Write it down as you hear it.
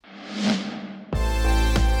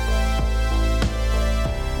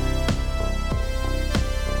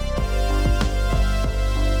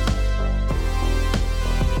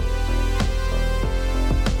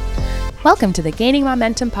Welcome to the Gaining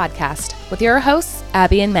Momentum podcast with your hosts,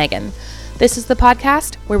 Abby and Megan. This is the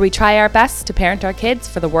podcast where we try our best to parent our kids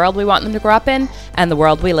for the world we want them to grow up in and the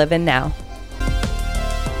world we live in now.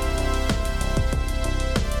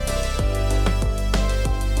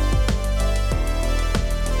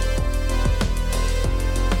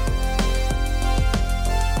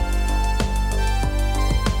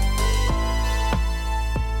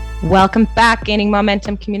 Welcome back, Gaining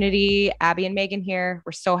Momentum community. Abby and Megan here.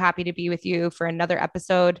 We're so happy to be with you for another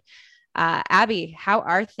episode. Abby, how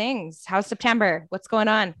are things? How's September? What's going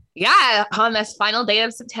on? Yeah, on this final day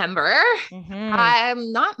of September,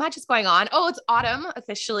 not much is going on. Oh, it's autumn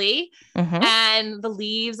officially. And the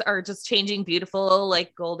leaves are just changing beautiful,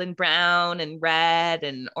 like golden brown and red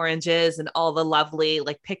and oranges and all the lovely,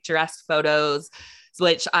 like picturesque photos,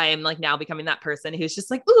 which I'm like now becoming that person who's just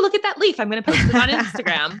like, ooh, look at that leaf. I'm going to post it on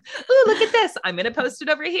Instagram. Ooh, look at this. I'm going to post it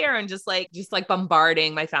over here. And just like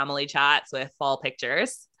bombarding my family chats with fall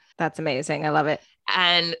pictures. That's amazing. I love it.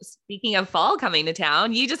 And speaking of fall coming to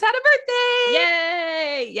town, you just had a birthday.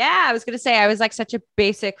 Yay. Yeah. I was going to say, I was like such a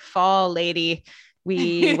basic fall lady.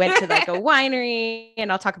 We went to like a winery,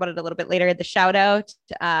 and I'll talk about it a little bit later in the shout out.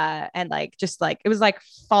 And like, just like, it was like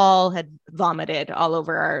fall had vomited all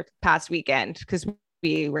over our past weekend because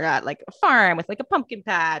we were at like a farm with like a pumpkin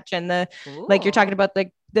patch and like you're talking about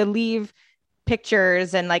the leaf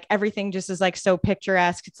pictures and like everything just is like so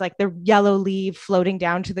picturesque. It's like the yellow leaf floating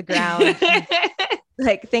down to the ground.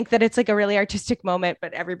 Like think that it's like a really artistic moment,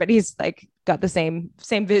 but everybody's like got the same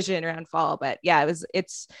vision around fall. But yeah, it was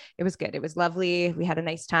good. It was lovely. We had a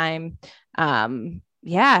nice time.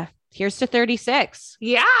 Yeah. Here's to 36.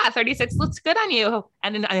 Yeah. 36 looks good on you.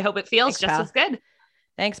 And I hope it feels just as good.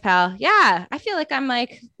 Thanks, pal. Yeah. I feel like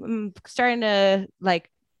I'm starting to like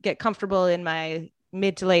get comfortable in my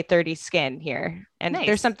mid to late 30s skin here. And nice.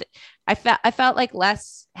 There's something I felt like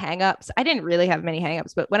less hangups. I didn't really have many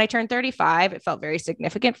hangups, but when I turned 35, it felt very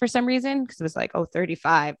significant for some reason. Cause it was like, oh,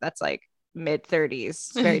 35, that's like mid 30s.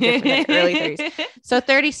 It's very different than early 30s. So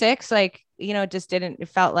 36, like, it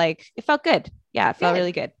felt good. Yeah. It felt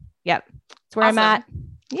really good. Yep. That's where awesome. I'm at.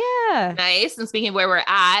 Yeah. Nice. And speaking of where we're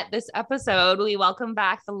at this episode, we welcome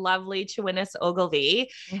back the lovely Chewinnis Ogilvie.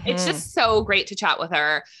 It's just so great to chat with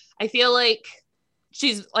her. I feel like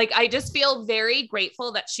she's like, I just feel very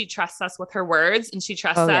grateful that she trusts us with her words and she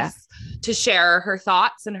trusts us to share her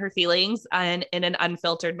thoughts and her feelings and in an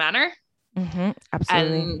unfiltered manner.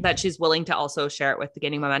 Absolutely. And that she's willing to also share it with the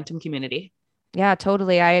Gaining Momentum community. Yeah,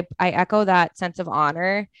 totally. I echo that sense of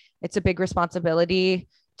honor. It's a big responsibility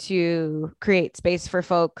to create space for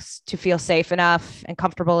folks to feel safe enough and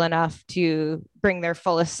comfortable enough to bring their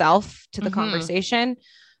fullest self to the conversation.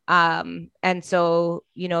 And so,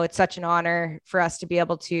 it's such an honor for us to be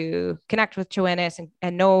able to connect with Chewinnis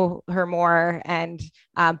and know her more and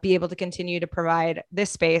be able to continue to provide this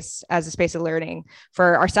space as a space of learning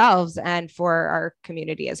for ourselves and for our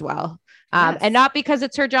community as well. And not because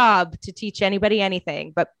it's her job to teach anybody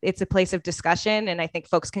anything, but it's a place of discussion. And I think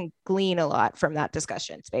folks can glean a lot from that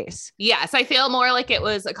discussion space. Yes. I feel more like it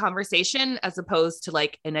was a conversation as opposed to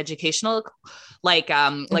like an educational, like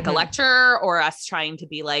a lecture or us trying to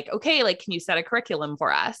be like, okay, like, can you set a curriculum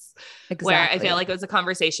for us? Exactly. Where I feel like it was a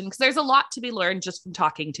conversation because there's a lot to be learned just from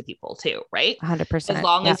talking to people too. Right. 100%. As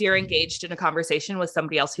long as you're engaged in a conversation with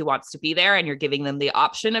somebody else who wants to be there and you're giving them the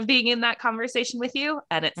option of being in that conversation with you.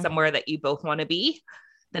 And it's somewhere that you both want to be,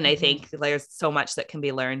 then I think there's so much that can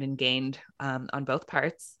be learned and gained on both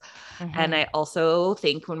parts. And I also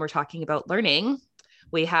think when we're talking about learning,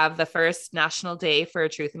 we have the first National Day for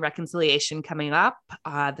Truth and Reconciliation coming up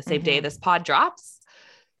the same day this pod drops.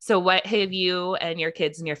 So what have you and your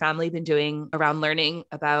kids and your family been doing around learning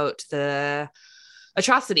about the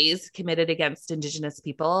atrocities committed against Indigenous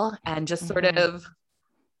people and just sort of,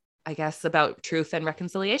 I guess, about truth and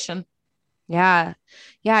reconciliation? Yeah.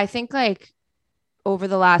 Yeah. I think like over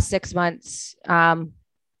the last 6 months, and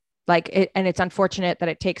it's unfortunate that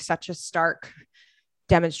it takes such a stark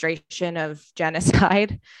demonstration of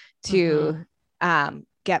genocide to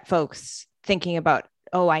get folks thinking about,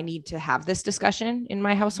 oh, I need to have this discussion in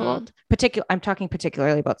my household. I'm talking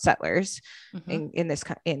particularly about settlers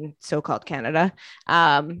in so-called Canada.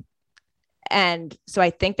 And so I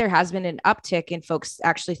think there has been an uptick in folks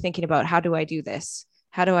actually thinking about, how do I do this?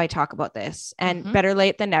 How do I talk about this? And better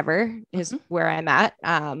late than never is where I'm at.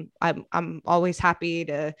 I'm always happy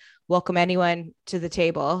to welcome anyone to the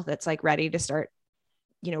table that's like ready to start,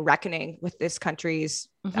 reckoning with this country's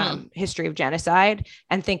history of genocide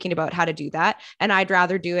and thinking about how to do that. And I'd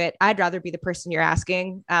rather do it. I'd rather be the person you're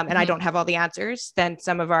asking. And I don't have all the answers than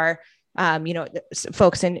some of our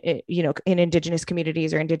folks in Indigenous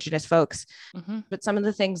communities or Indigenous folks. But some of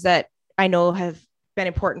the things that I know have been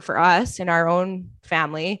important for us in our own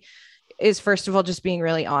family is, first of all, just being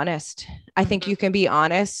really honest. I think you can be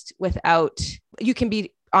honest you can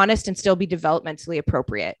be honest and still be developmentally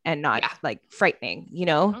appropriate and not like frightening, you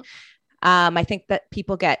know? I think that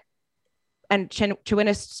people get, and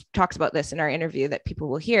Chewinnis talks about this in our interview that people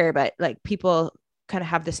will hear, but like people kind of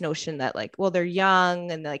have this notion that like, well, they're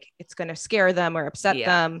young and like it's going to scare them or upset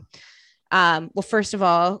them. Well, first of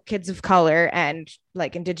all, kids of color and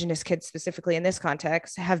like Indigenous kids specifically in this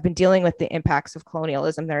context have been dealing with the impacts of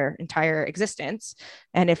colonialism their entire existence.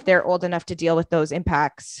 And if they're old enough to deal with those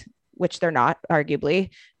impacts, which they're not,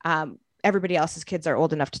 arguably, everybody else's kids are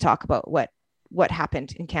old enough to talk about what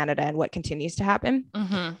happened in Canada and what continues to happen.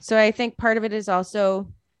 So I think part of it is also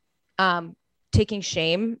taking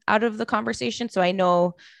shame out of the conversation. So I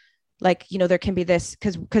know, like, you know, there can be this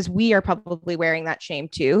because we are probably wearing that shame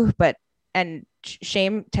too, and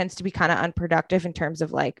shame tends to be kind of unproductive in terms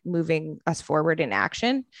of like moving us forward in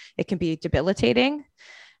action. It can be debilitating.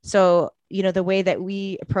 So, you know, the way that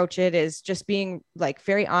we approach it is just being like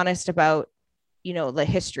very honest about, you know, the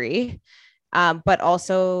history, but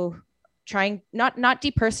also trying not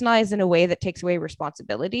depersonalize in a way that takes away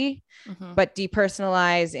responsibility, but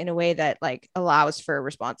depersonalize in a way that like allows for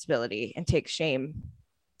responsibility and takes shame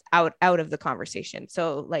out of the conversation.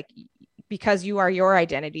 So like, because you are your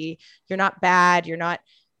identity, you're not bad. You're not,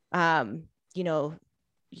 you're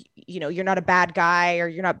not a bad guy, or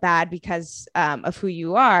you're not bad because of who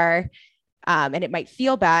you are. And it might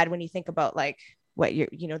feel bad when you think about like what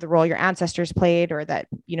the role your ancestors played, or that,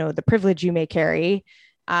 you know, the privilege you may carry.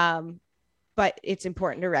 But it's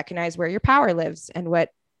important to recognize where your power lives and what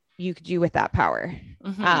you could do with that power.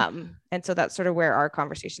 And so that's sort of where our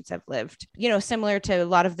conversations have lived, you know, similar to a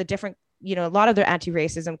lot of the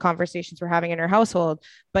anti-racism conversations we're having in our household,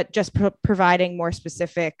 but just providing more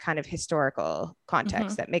specific kind of historical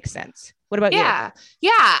context that makes sense. What about you? Yeah,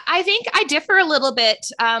 I think I differ a little bit.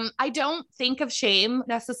 I don't think of shame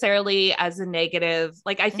necessarily as a negative.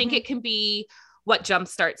 Like, I think it can be what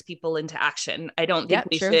jumpstarts people into action. I don't think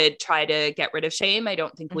we should try to get rid of shame. I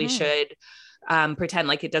don't think we should pretend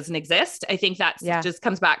like it doesn't exist. I think that's just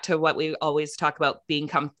comes back to what we always talk about, being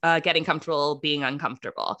getting comfortable, being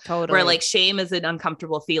uncomfortable. Totally. Where like shame is an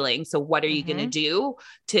uncomfortable feeling. So what are you going to do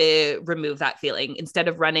to remove that feeling instead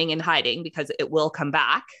of running and hiding, because it will come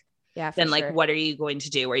back? Then like, what are you going to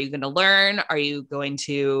do? Are you going to learn? Are you going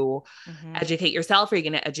to educate yourself? Are you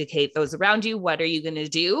going to educate those around you? What are you going to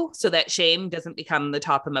do so that shame doesn't become the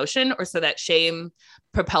top emotion, or so that shame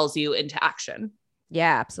propels you into action?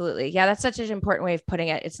 Yeah, absolutely. Yeah, that's such an important way of putting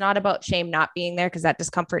it. It's not about shame not being there, because that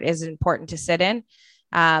discomfort is important to sit in.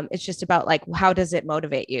 It's just about like, how does it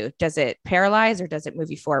motivate you? Does it paralyze, or does it move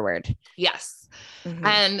you forward? Yes.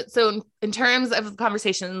 And so in terms of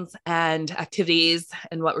conversations and activities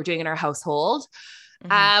and what we're doing in our household,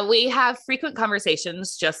 we have frequent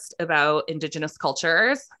conversations just about Indigenous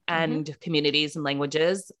cultures and communities and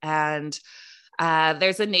languages. And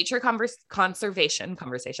there's a nature conservation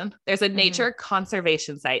conversation. There's a nature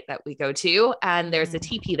conservation site that we go to, and there's a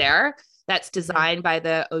teepee there that's designed by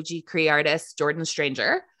the OG Cree artist, Jordan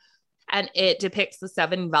Stranger. And it depicts the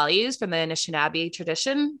 7 values from the Anishinaabe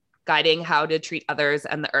tradition, guiding how to treat others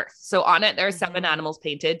and the earth. So on it, there are 7 animals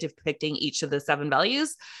painted depicting each of the 7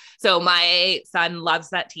 values. So my son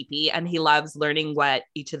loves that teepee, and he loves learning what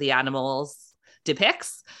each of the animals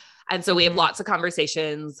depicts. And so we have lots of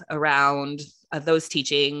conversations around those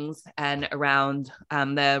teachings and around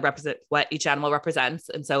what each animal represents.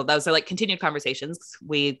 And so those are like continued conversations.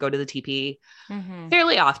 We go to the teepee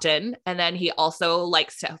fairly often. And then he also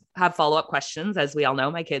likes to have follow-up questions. As we all know,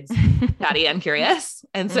 my kid's chatty and curious.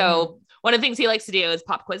 And so one of the things he likes to do is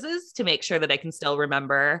pop quizzes to make sure that I can still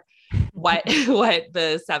remember what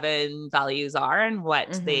the 7 values are and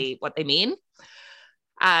what they mean.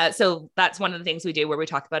 So that's one of the things we do, where we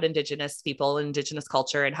talk about Indigenous people, Indigenous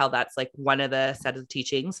culture, and how that's like one of the set of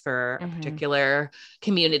teachings for a particular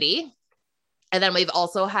community. And then we've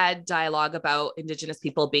also had dialogue about Indigenous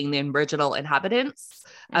people being the original inhabitants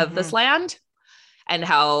of this land, and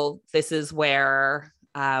how this is where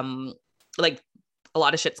like a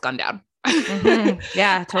lot of shit's gone down.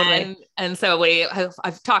 Yeah, totally. And so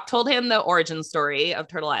I've told him the origin story of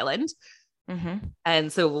Turtle Island.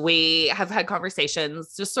 And so we have had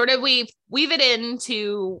conversations, just sort of weave it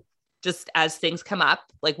into just as things come up,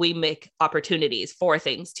 like we make opportunities for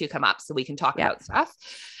things to come up so we can talk about stuff.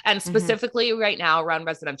 And specifically right now around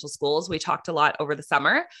residential schools, we talked a lot over the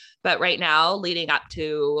summer, but right now leading up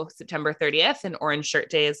to September 30th and Orange Shirt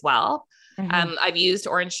Day as well. I've used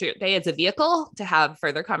Orange Shirt Day as a vehicle to have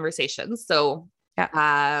further conversations. So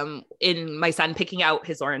in my son picking out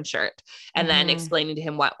his orange shirt and then explaining to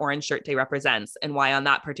him what Orange Shirt Day represents and why on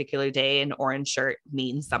that particular day an orange shirt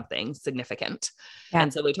means something significant.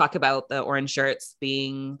 And so we talk about the orange shirts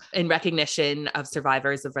being in recognition of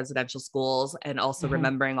survivors of residential schools and also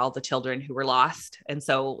remembering all the children who were lost. And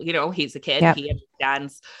so, you know, he's a kid, he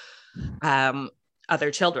understands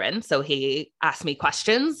other children. So he asked me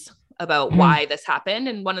questions about why this happened.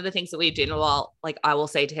 And one of the things that we do, well, like I will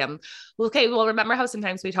say to him, well, okay, well, remember how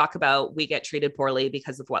sometimes we talk about we get treated poorly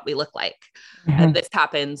because of what we look like. And this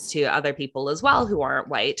happens to other people as well who aren't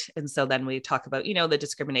white. And so then we talk about, you know, the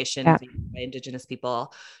discrimination by Indigenous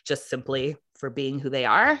people just simply for being who they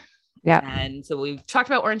are. And so we've talked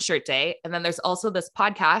about Orange Shirt Day. And then there's also this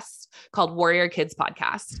podcast called Warrior Kids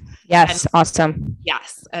Podcast. Yes. Awesome.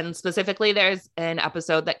 Yes. And specifically there's an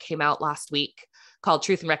episode that came out last week called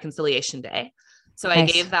Truth and Reconciliation Day. So I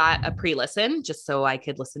gave that a pre-listen just so I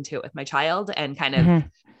could listen to it with my child and kind of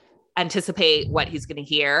anticipate what he's going to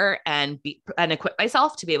hear and equip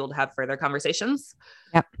myself to be able to have further conversations.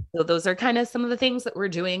 So those are kind of some of the things that we're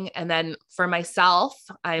doing. And then for myself,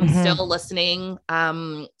 I'm still listening.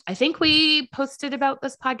 I think we posted about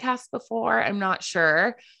this podcast before. I'm not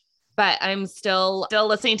sure, but I'm still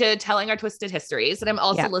listening to Telling Our Twisted Histories. And I'm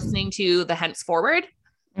also listening to The Henceforward,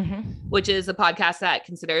 which is a podcast that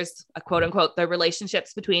considers a quote unquote, the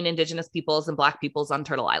relationships between Indigenous peoples and Black peoples on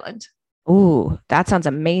Turtle Island. Ooh, that sounds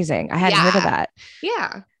amazing. I hadn't heard of that.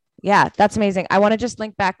 Yeah, that's amazing. I want to just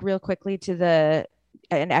link back real quickly to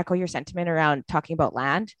and echo your sentiment around talking about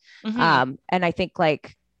land. And I think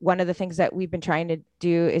like one of the things that we've been trying to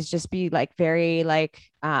do is just be like very like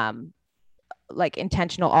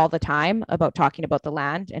intentional all the time about talking about the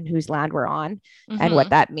land and whose land we're on and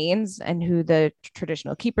what that means and who the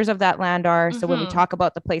traditional keepers of that land are. So when we talk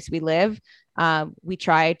about the place we live, we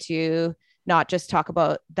try to not just talk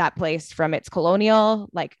about that place from its colonial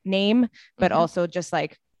like name, but also just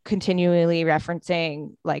like continually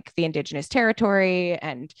referencing like the Indigenous territory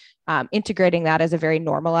and integrating that as a very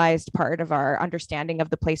normalized part of our understanding of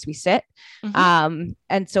the place we sit. And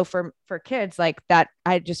so for kids like that,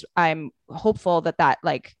 I'm hopeful that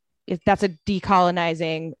like that's a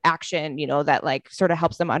decolonizing action, you know, that like sort of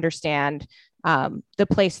helps them understand the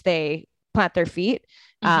place they plant their feet.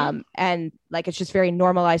 And like, it's just very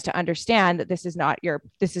normalized to understand that this is not your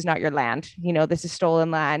land, you know, this is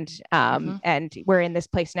stolen land. And we're in this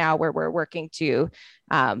place now where we're working to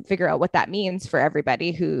figure out what that means for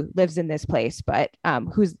everybody who lives in this place, but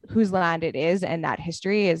whose land it is. And that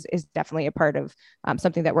history is definitely a part of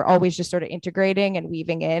something that we're always just sort of integrating and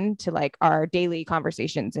weaving into like our daily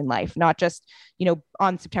conversations in life, not just, you know,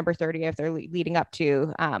 on September 30th or leading up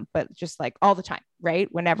to, but just like all the time, right?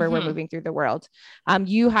 Whenever we're moving through the world.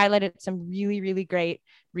 You highlighted some really, really great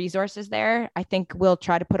resources there. I think we'll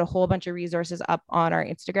try to put a whole bunch of resources up on our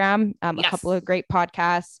Instagram, a couple of great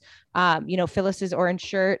podcasts. You know, Phyllis's Orange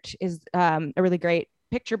Shirt is a really great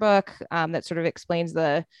picture book that sort of explains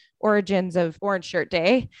the origins of Orange Shirt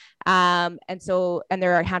Day. And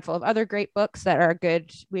there are a handful of other great books that are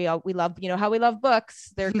good. We love, you know, how we love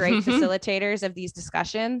books. They're great facilitators of these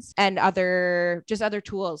discussions and other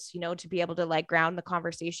tools, you know, to be able to like ground the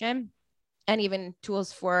conversation and even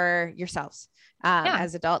tools for yourselves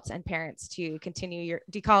as adults and parents to continue your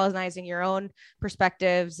decolonizing your own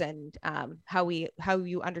perspectives and how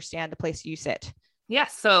you understand the place you sit.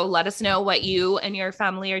 Yes. So let us know what you and your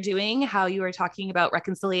family are doing, how you are talking about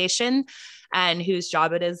reconciliation and whose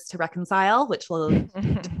job it is to reconcile, which we'll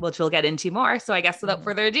get into more. So I guess without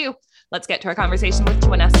further ado, let's get to our conversation with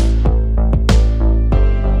Chwiness.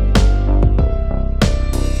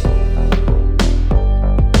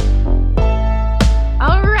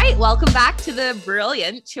 Welcome back to the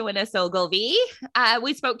brilliant Chwiness Ogilvie.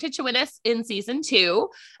 We spoke to Chwiness in season 2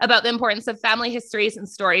 about the importance of family histories and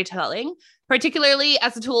storytelling, particularly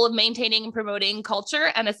as a tool of maintaining and promoting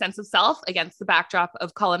culture and a sense of self against the backdrop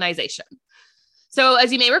of colonization. So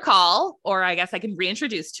as you may recall, or I guess I can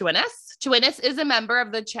reintroduce Chwiness. Chwiness is a member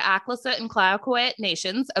of the Cha'aklasut and Clayoquot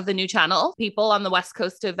nations of the New Channel people on the west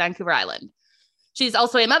coast of Vancouver Island. She's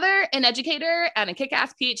also a mother, an educator, and a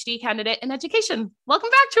kick-ass PhD candidate in education. Welcome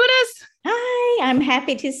back, Chwiness. Hi, I'm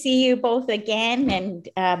happy to see you both again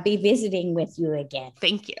and be visiting with you again.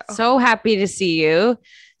 Thank you. So happy to see you.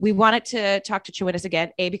 We wanted to talk to Chwiness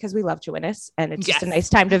again, because we love Chwiness and it's just a nice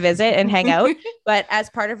time to visit and hang out. But as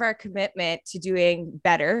part of our commitment to doing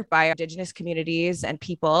better by Indigenous communities and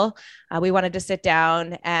people, we wanted to sit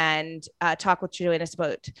down and talk with Chwiness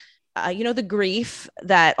about, the grief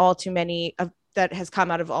that that has come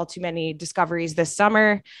out of all too many discoveries this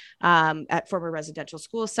summer at former residential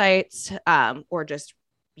school sites, or just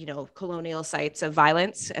colonial sites of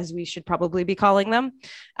violence, as we should probably be calling them.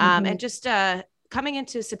 And just coming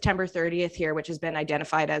into September 30th here, which has been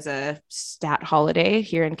identified as a stat holiday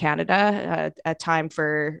here in Canada, a time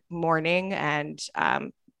for mourning and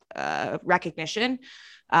recognition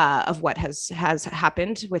of what has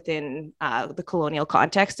happened within the colonial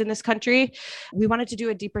context in this country. We wanted to do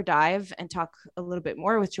a deeper dive and talk a little bit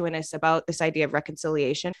more with Chewinnis about this idea of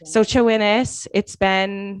reconciliation. So Chewinnis, it's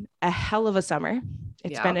been a hell of a summer.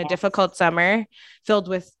 It's been a difficult summer filled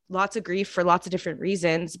with lots of grief for lots of different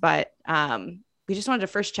reasons, but we just wanted to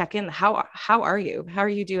first check in. How are you? How are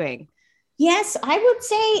you doing? Yes, I would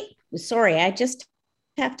say, sorry, I just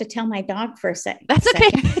have to tell my dog for a second. That's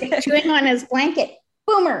okay. Chewing on his blanket.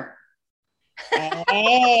 Boomer.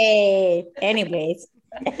 Hey. Anyways.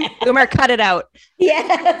 Boomer, cut it out.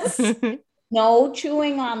 Yes. No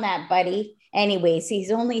chewing on that, buddy. Anyways,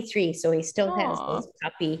 he's only 3, so he still has those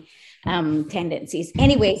puppy tendencies.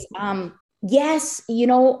 Anyways, yes,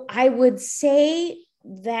 I would say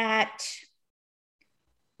that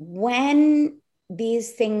when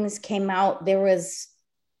these things came out, there was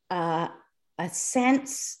a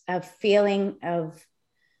sense of feeling of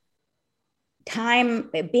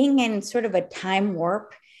time, being in sort of a time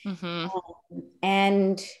warp.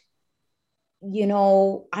 And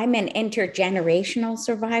I'm an intergenerational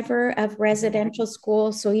survivor of residential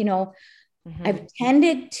school. So, I've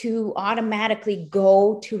tended to automatically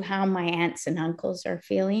go to how my aunts and uncles are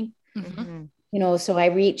feeling. So I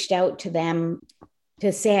reached out to them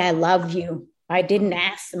to say, I love you. I didn't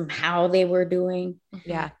ask them how they were doing.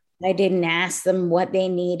 Yeah. I didn't ask them what they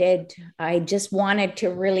needed. I just wanted to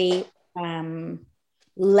really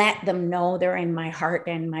let them know they're in my heart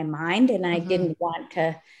and my mind. And I didn't want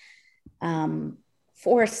to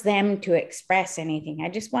force them to express anything. I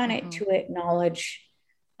just wanted to acknowledge,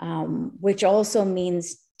 which also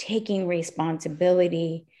means taking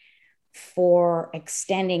responsibility for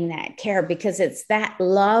extending that care, because it's that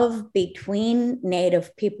love between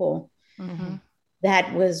Native people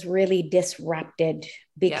that was really disrupted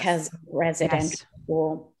because of residential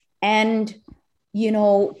school. And,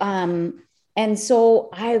 and so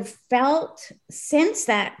I've felt since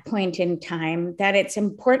that point in time that it's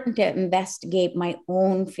important to investigate my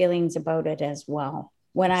own feelings about it as well.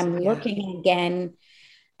 When I'm looking again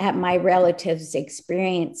at my relatives'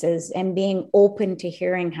 experiences and being open to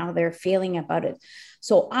hearing how they're feeling about it.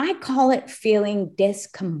 So I call it feeling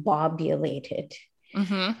discombobulated.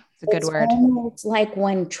 It's a good word. It's like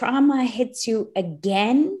when trauma hits you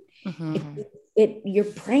again, your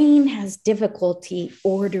brain has difficulty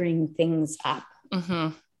ordering things up.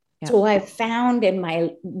 So I've found in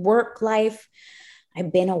my work life,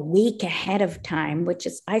 I've been a week ahead of time, which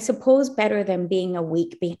is, I suppose, better than being a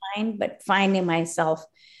week behind, but finding myself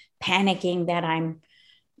panicking that I'm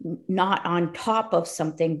not on top of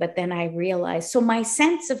something. But then I realized, so my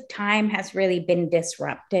sense of time has really been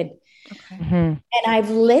disrupted. And I've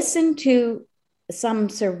listened to some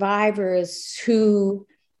survivors who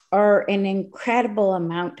are an incredible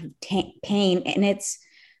amount of pain, and it's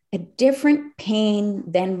a different pain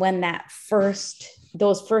than when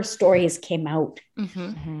those first stories came out,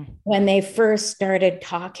 when they first started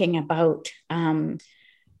talking about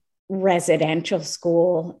residential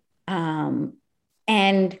school,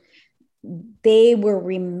 and they were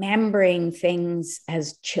remembering things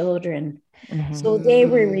as children. So they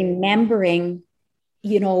were remembering,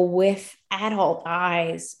 with adult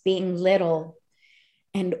eyes, being little,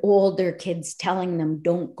 and older kids telling them,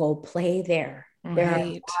 don't go play there. There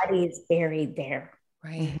are bodies buried there.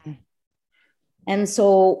 And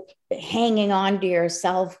so hanging on to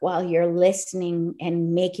yourself while you're listening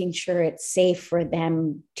and making sure it's safe for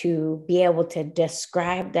them to be able to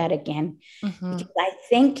describe that again. Because I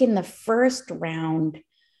think in the first round,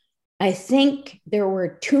 I think there were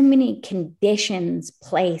too many conditions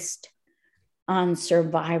placed on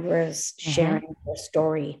survivors sharing their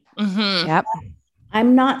story.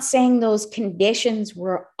 I'm not saying those conditions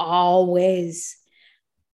were always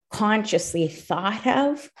consciously thought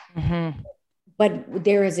of, but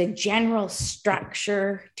there is a general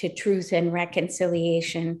structure to truth and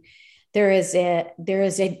reconciliation. There is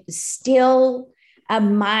still a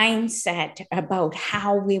mindset about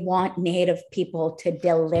how we want Native people to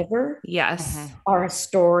deliver our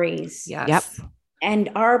stories. And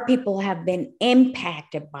our people have been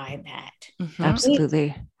impacted by that.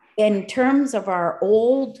 Absolutely. In terms of our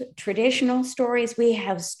old traditional stories, we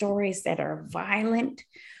have stories that are violent.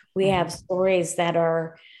 We have stories that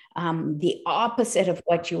are the opposite of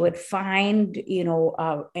what you would find, in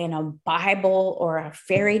a Bible or a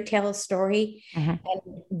fairy tale story. And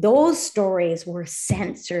those stories were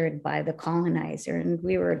censored by the colonizer, and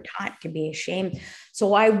we were taught to be ashamed.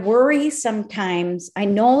 So I worry sometimes. I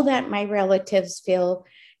know that my relatives feel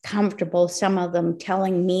comfortable, some of them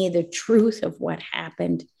telling me the truth of what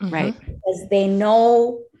happened, right? Because they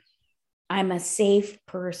know I'm a safe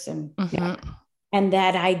person, and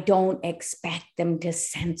that I don't expect them to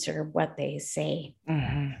censor what they say.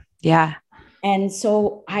 Yeah. And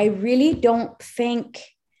so I really don't think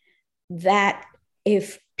that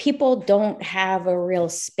if people don't have a real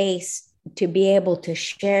space to be able to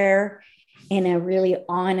share in a really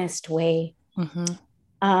honest way,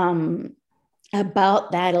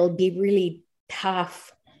 about that, it'll be really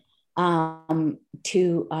tough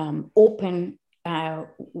to open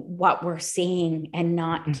what we're seeing and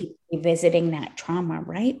not keep revisiting that trauma,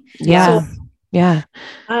 right? Yeah.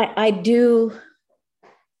 So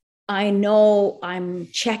I know I'm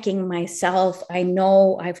checking myself. I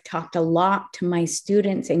know I've talked a lot to my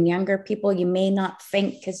students and younger people. You may not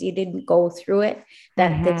think, because you didn't go through it,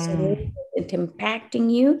 that this isn't impacting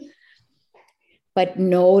you. But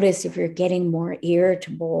notice if you're getting more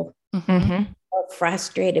irritable, or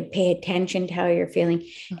frustrated, pay attention to how you're feeling.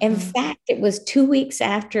 In fact, it was 2 weeks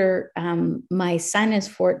after my son is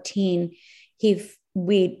 14.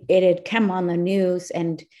 It had come on the news,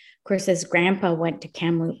 and of course, his grandpa went to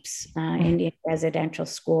Kamloops Indian Residential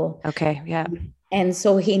School. Okay, yeah. And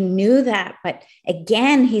so he knew that, but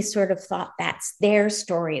again, he sort of thought that's their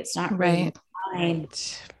story. It's not really mine.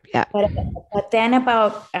 Yeah. But then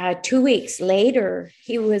about 2 weeks later,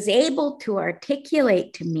 he was able to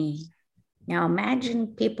articulate to me. Now imagine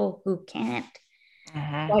people who can't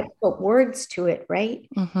quite put words to it, right?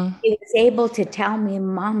 He was able to tell me,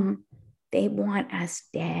 Mom, they want us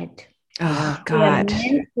dead. Oh, God.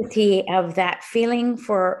 The immensity of that feeling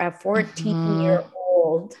for a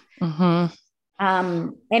 14-year-old.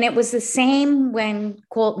 And it was the same when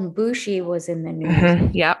Colton Boushie was in the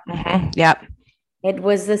news. Yep. It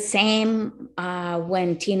was the same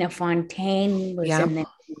when Tina Fontaine was in the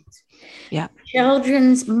news. Yeah.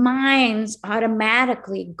 Children's minds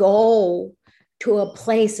automatically go to a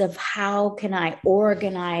place of how can I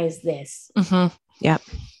organize this? Yeah.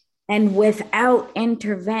 And without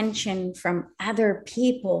intervention from other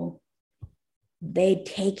people, they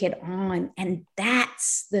take it on. And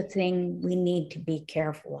that's the thing we need to be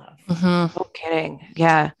careful of. No kidding.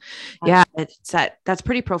 Yeah. Yeah. That's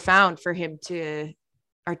pretty profound for him to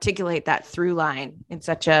articulate that through line in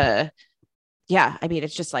such a, I mean,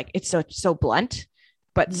 it's just like, it's so blunt,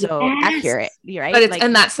 but so accurate. Right. But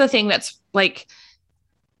and that's the thing that's like,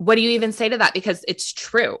 what do you even say to that? Because it's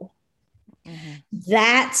true.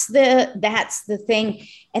 That's the thing.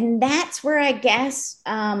 And that's where I guess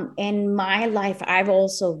in my life, I've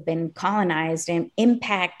also been colonized and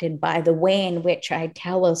impacted by the way in which I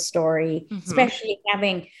tell a story, especially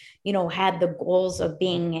having, had the goals of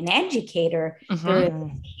being an educator. There is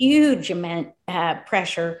huge amount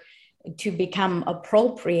pressure to become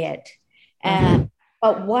appropriate.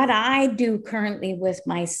 But what I do currently with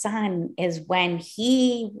my son is when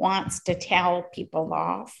he wants to tell people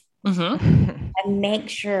off, and make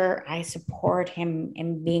sure I support him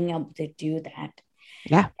in being able to do that.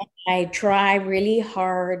 Yeah. And I try really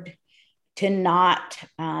hard to not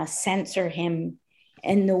censor him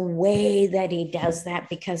in the way that he does that,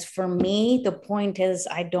 because for me, the point is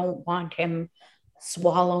I don't want him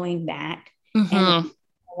swallowing that and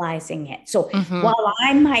realizing it. So while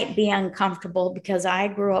I might be uncomfortable because I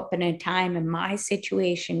grew up in a time and my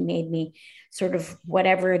situation made me sort of,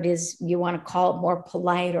 whatever it is you want to call it, more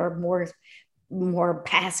polite or more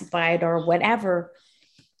pacified or whatever,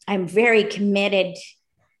 I'm very committed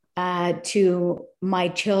to my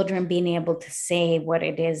children being able to say what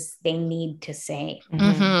it is they need to say.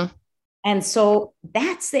 And so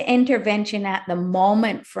that's the intervention at the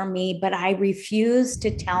moment for me, but I refuse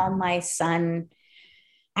to tell my son,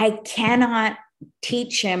 I cannot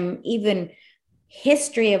teach him even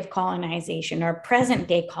history of colonization or present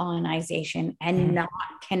day colonization and not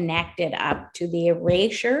connect it up to the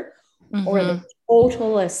erasure or the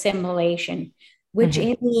total assimilation, which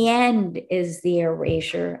in the end is the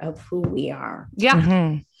erasure of who we are.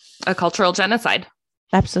 Yeah. A cultural genocide.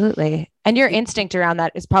 Absolutely. And your instinct around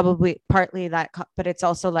that is probably partly that, but it's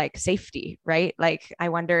also like safety, right? Like, I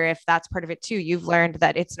wonder if that's part of it too. You've learned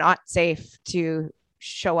that it's not safe to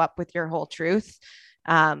show up with your whole truth.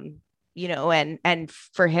 And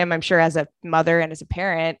for him, I'm sure as a mother and as a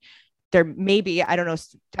parent, there may be, I don't know,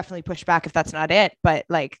 definitely push back if that's not it, but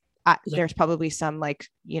like, there's probably some like,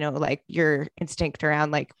 like your instinct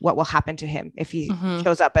around like what will happen to him if he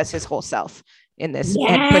shows up as his whole self in this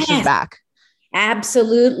and pushes back.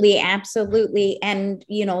 Absolutely. And,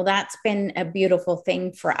 that's been a beautiful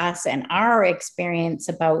thing for us, and our experience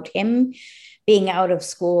about him being out of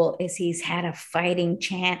school is he's had a fighting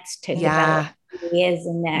chance to develop who he is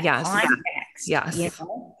in that context,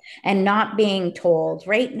 and not being told.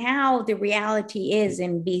 Right now, the reality is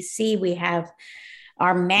in BC, we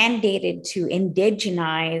are mandated to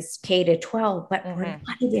indigenize K to 12, but we're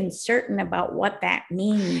not even certain about what that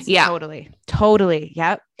means. Yeah, totally.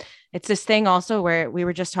 Yep. It's this thing also where we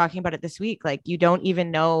were just talking about it this week. Like, you don't even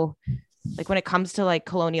know, like when it comes to like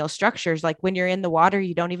colonial structures, like when you're in the water,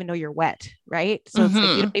 you don't even know you're wet. Right. So it's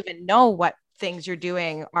like, you don't even know what things you're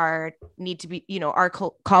doing need to be, are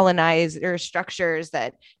colonized or structures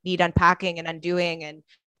that need unpacking and undoing.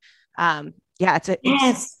 And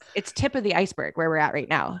it's tip of the iceberg where we're at right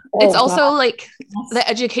now. It's also like the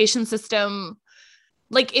education system,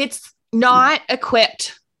 like it's not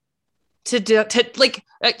equipped to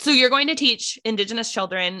so you're going to teach Indigenous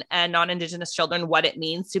children and non-Indigenous children what it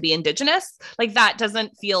means to be Indigenous. Like that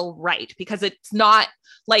doesn't feel right, because it's not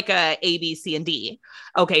like a B, C, and D.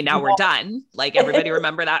 Okay, now we're done. Like everybody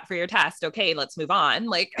remember that for your test. Okay, let's move on.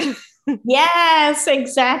 Like, yes,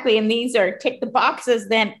 exactly. And these are tick the boxes.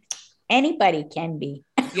 Then anybody can be.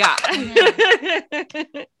 Yeah.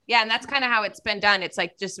 Yeah. And that's kind of how it's been done. It's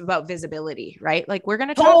like just about visibility, right? Like we're going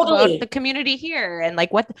to talk about the community here and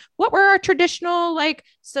like what were our traditional like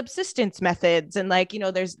subsistence methods. And like,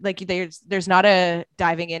 there's not a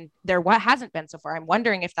diving in there. What hasn't been so far. I'm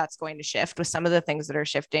wondering if that's going to shift with some of the things that are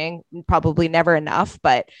shifting, probably never enough,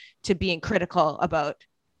 but to being critical about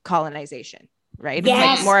colonization, right?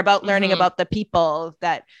 Yes. It's like more about learning about the people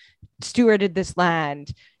that stewarded this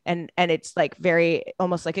land. And it's like very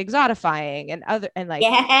almost like exotifying and like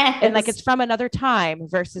it's from another time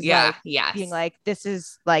versus being like, this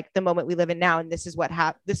is like the moment we live in now. And this is what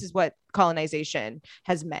this is what colonization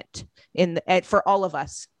has meant for all of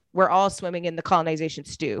us. We're all swimming in the colonization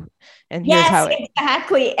stew. And here's how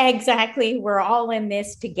exactly. We're all in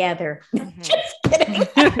this together. Just kidding.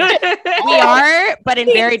 We are, but in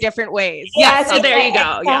very different ways. Yeah. So there you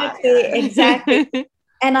go. Exactly.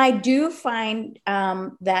 And I do find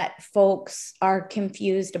that folks are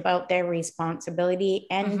confused about their responsibility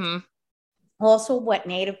and also what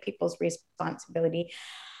Native people's responsibility.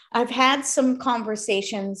 I've had some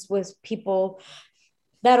conversations with people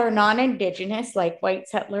that are non-Indigenous, like white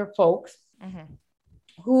settler folks,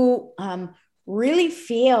 who really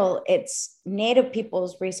feel it's Native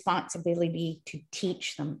people's responsibility to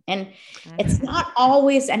teach them. And it's not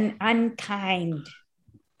always an unkind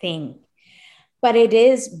thing, but it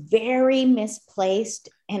is very misplaced,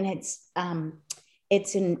 and it's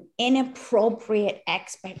an inappropriate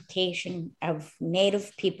expectation of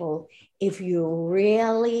Native people if you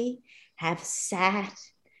really have sat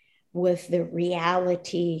with the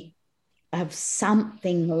reality of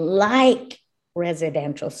something like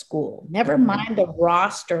residential school. Never mind the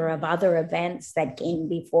roster of other events that came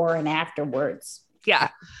before and afterwards. Yeah.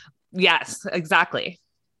 Yes, exactly.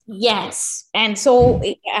 Yes. And so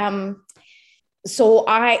when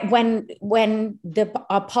the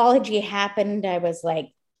apology happened, I was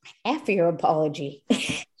like, F your apology.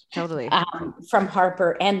 Totally. From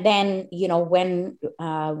Harper. And then, when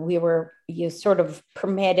we were sort of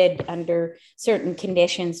permitted under certain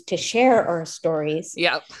conditions to share our stories.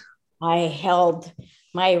 Yep. I held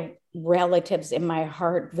my relatives in my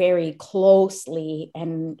heart very closely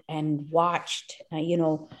and watched,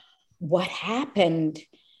 what happened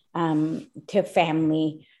to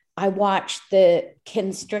family. I watched the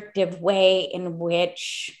constrictive way in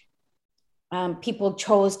which people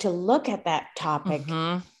chose to look at that topic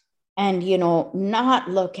and, not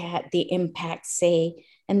look at the impact, say,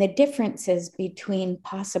 and the differences between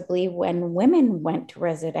possibly when women went to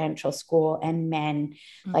residential school and men.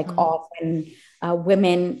 Like often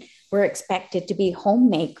women were expected to be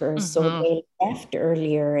homemakers, so they left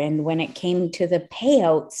earlier. And when it came to the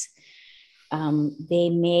payouts, they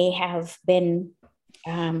may have been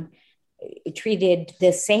treated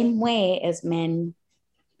the same way as men,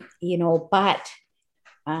 but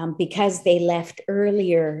because they left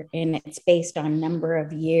earlier and it's based on number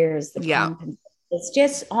of years, it's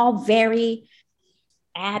just all very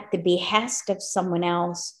at the behest of someone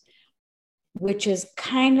else, which is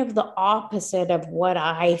kind of the opposite of what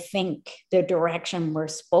I think the direction we're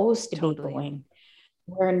supposed to be going,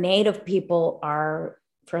 where Native people are,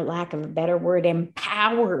 for lack of a better word,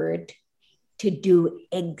 empowered to do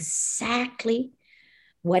exactly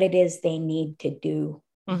what it is they need to do.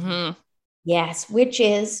 Yes, which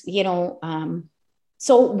is,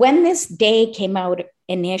 So when this day came out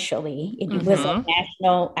initially, it was a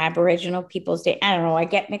National Aboriginal Peoples Day. I don't know. I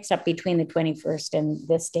get mixed up between the 21st and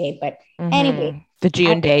this day, but anyway. The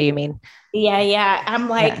June day, you mean? Yeah. I'm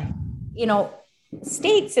like,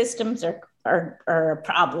 state systems are a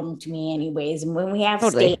problem to me anyways. And when we have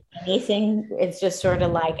state anything, it's just sort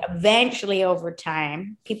of like eventually over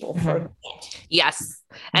time, people forget. Yes.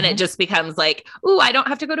 And it just becomes like, oh, I don't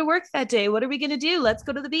have to go to work that day. What are we going to do? Let's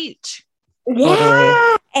go to the beach.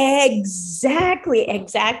 Yeah, exactly.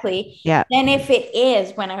 Yeah. And if it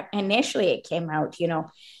is, when initially it came out,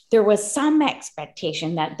 there was some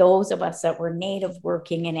expectation that those of us that were Native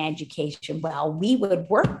working in education, well, we would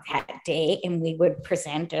work that day and we would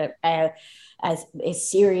present a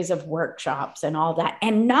series of workshops and all that.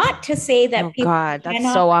 And not to say that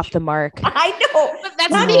that's so off the mark. I know. But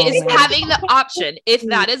that's the thing, is having the option. If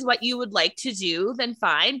that is what you would like to do, then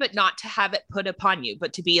fine, but not to have it put upon you,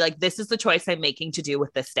 but to be like, this is the choice I'm making to do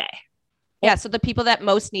with this day. Yeah. So the people that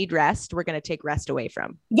most need rest, we're going to take rest away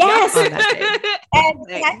from. Yes.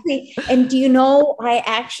 Exactly. And do you know, I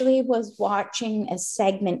actually was watching a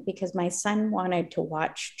segment because my son wanted to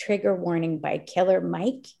watch Trigger Warning by Killer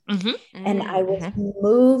Mike. And I was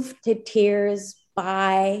moved to tears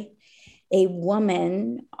by a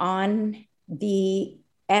woman on the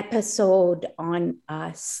episode on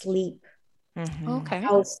sleep. Okay.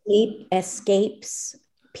 How sleep escapes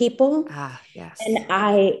people. Yes.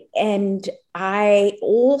 And I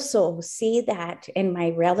also see that in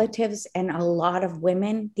my relatives and a lot of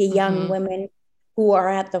women, the young women who are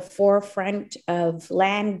at the forefront of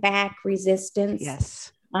land back resistance.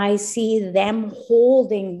 Yes. I see them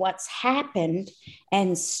holding what's happened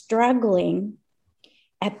and struggling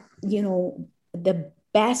at, the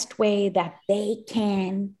best way that they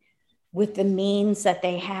can with the means that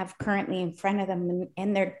they have currently in front of them,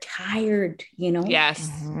 and they're tired,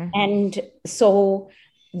 Yes. And so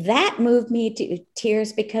that moved me to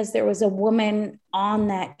tears because there was a woman on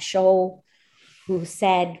that show who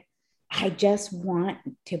said, I just want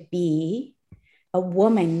to be a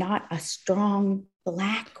woman, not a strong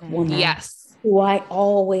Black woman. Yes. Who I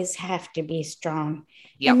always have to be strong.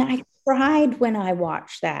 Yep. And I cried when I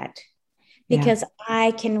watched that because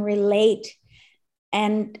I can relate.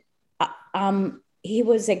 And he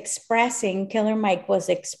was expressing, Killer Mike was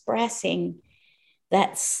expressing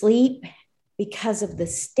that sleep because of the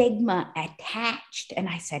stigma attached. And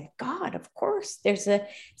I said, God, of course, there's a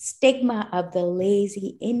stigma of the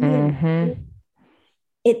lazy Indian.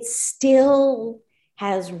 It still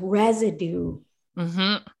has residue.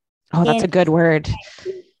 Oh, that's a good word.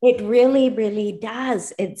 It really, really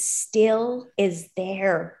does. It still is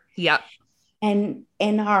there. Yep. And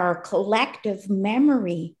in our collective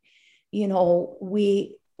memory,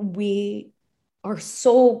 we are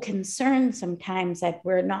so concerned sometimes that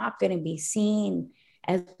we're not going to be seen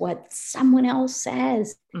as what someone else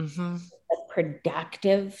says, a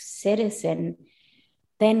productive citizen.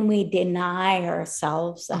 Then we deny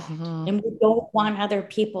ourselves that. And we don't want other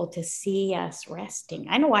people to see us resting.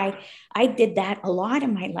 I know I did that a lot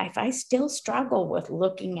in my life. I still struggle with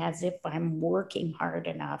looking as if I'm working hard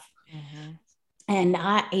enough. And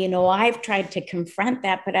I've tried to confront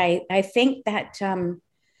that, but I think that,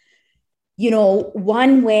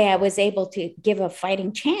 one way I was able to give a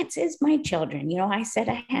fighting chance is my children. I said,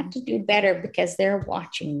 I have to do better because they're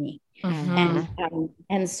watching me.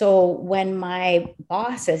 And so when my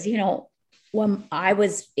bosses, when I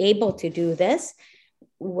was able to do this,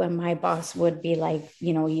 when my boss would be like,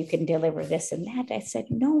 you can deliver this and that, I said,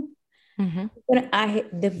 no. But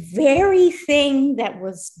the very thing that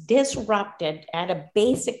was disrupted at a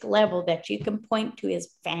basic level that you can point to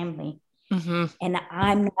is family. And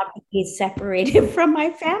I'm not going to be separated from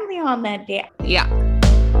my family on that day. Yeah.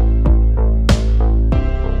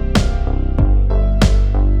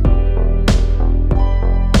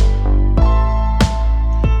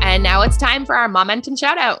 And now it's time for our Momentum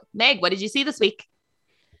shout out. Meg, what did you see this week?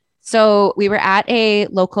 So we were at a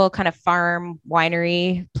local kind of farm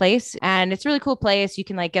winery place, and it's a really cool place. You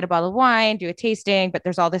can get a bottle of wine, do a tasting, but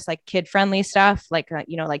there's all this kid friendly stuff, like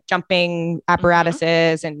jumping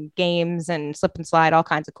apparatuses and games and slip and slide, all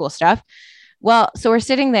kinds of cool stuff. Well, so we're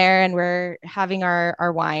sitting there and we're having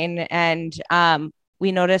our wine, and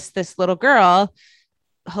we noticed this little girl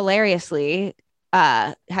hilariously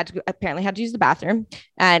had to use the bathroom,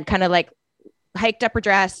 and kind of hiked up her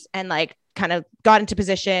dress and kind of got into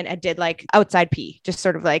position and did outside pee, just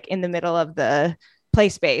sort of in the middle of the play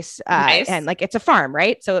space. Nice. And it's a farm,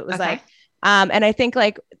 right? So it was and I think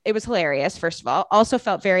it was hilarious. First of all, also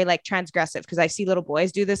felt very like transgressive because I see little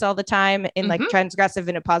boys do this all the time in like transgressive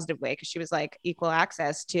in a positive way. Cause she was like equal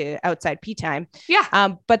access to outside pee time.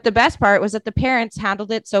 Yeah. But the best part was that the parents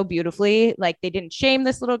handled it so beautifully. Like they didn't shame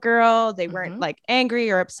this little girl. They weren't like angry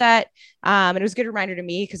or upset. And it was a good reminder to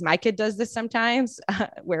me because my kid does this sometimes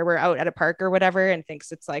where we're out at a park or whatever and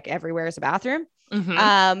thinks it's like everywhere is a bathroom.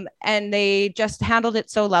 And they just handled it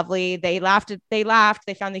so lovely. They laughed, they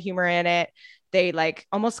found the humor in it. They like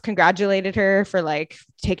almost congratulated her for like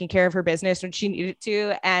taking care of her business when she needed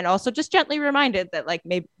to. And also just gently reminded that like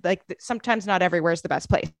maybe like sometimes not everywhere is the best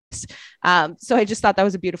place. So I just thought that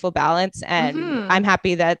was a beautiful balance. And I'm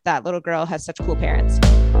happy that that little girl has such cool parents.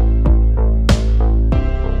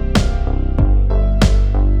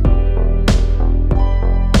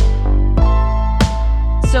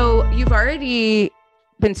 So you've already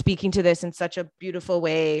been speaking to this in such a beautiful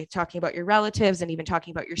way, talking about your relatives and even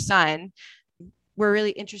talking about your son. We're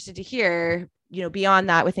really interested to hear, you know, beyond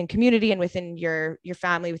that within community and within your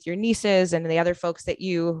family, with your nieces and the other folks that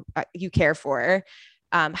you care for.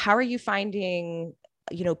 How are you finding,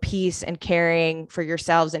 you know, peace and caring for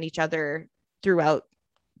yourselves and each other throughout,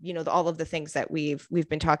 you know, all of the things that we've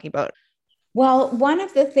been talking about? Well, one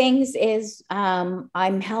of the things is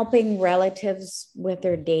I'm helping relatives with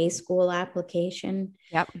their day school application.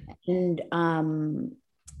 Yep.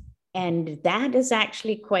 And that is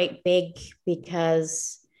actually quite big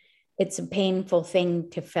because it's a painful thing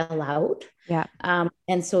to fill out. Yeah.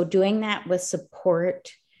 And so doing that with support,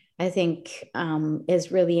 I think,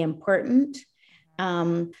 is really important.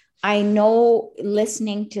 I know,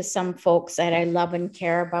 listening to some folks that I love and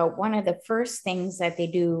care about, one of the first things that they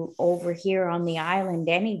do over here on the island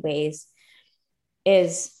anyways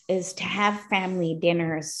is to have family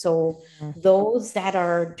dinners. So those that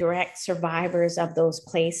are direct survivors of those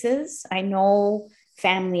places, I know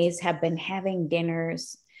families have been having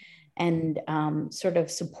dinners and sort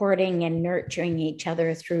of supporting and nurturing each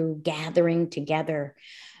other through gathering together,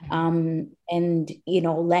 and, you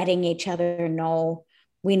know, letting each other know,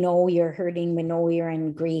 we know you're hurting, we know you're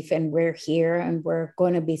in grief, and we're here and we're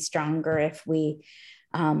going to be stronger if we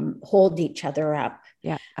hold each other up.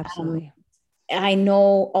 Yeah, absolutely. I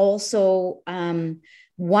know also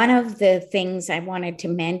one of the things I wanted to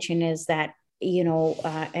mention is that, you know,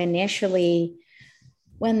 initially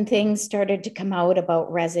when things started to come out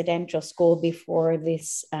about residential school before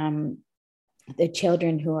this, the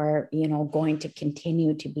children who are, you know, going to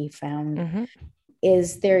continue to be found,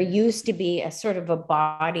 is there used to be a sort of a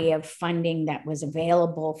body of funding that was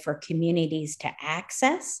available for communities to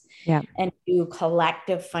access and do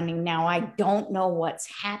collective funding. Now, I don't know what's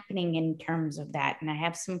happening in terms of that. And I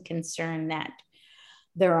have some concern that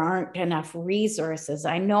there aren't enough resources.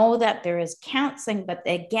 I know that there is counseling, but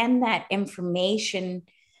again, that information,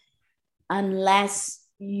 unless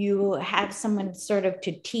you have someone sort of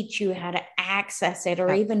to teach you how to access it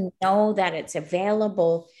or even know that it's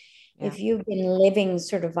available, if you've been living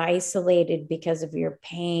sort of isolated because of your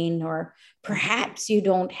pain, or perhaps you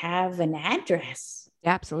don't have an address.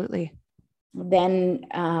 Yeah, absolutely. Then,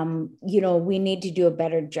 you know, we need to do a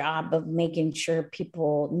better job of making sure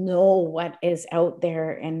people know what is out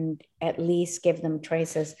there and at least give them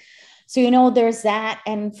choices. So, you know, there's that.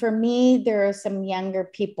 And for me, there are some younger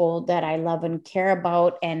people that I love and care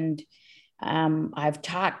about. And I've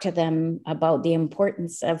talked to them about the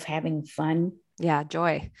importance of having fun. Yeah,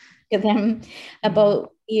 joy. To them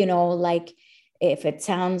about, you know, like, if it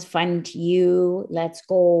sounds fun to you, let's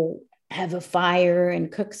go have a fire and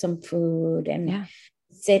cook some food and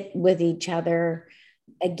sit with each other.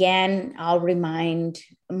 Again, I'll remind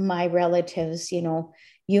my relatives, you know,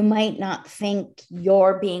 you might not think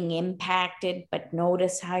you're being impacted, but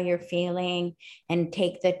notice how you're feeling and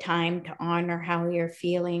take the time to honor how you're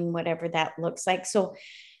feeling, whatever that looks like.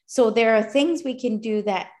 So there are things we can do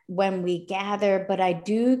that when we gather, but I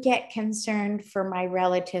do get concerned for my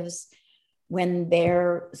relatives when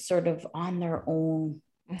they're sort of on their own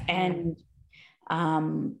and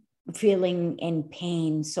feeling in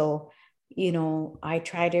pain. So, you know, I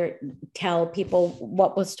try to tell people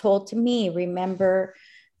what was told to me. Remember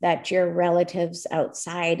that your relatives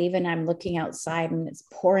outside, even I'm looking outside and it's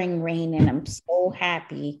pouring rain and I'm so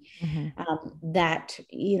happy that,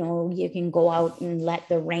 you know, you can go out and let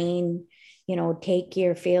the rain, you know, take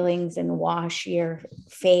your feelings and wash your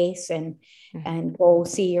face and go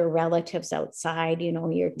see your relatives outside, you know,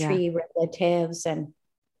 your tree relatives and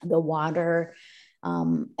the water.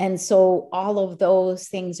 And so all of those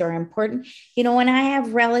things are important. You know, when I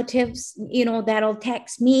have relatives, you know, that'll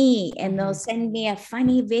text me and they'll send me a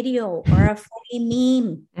funny video or a funny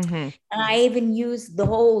meme. And I even use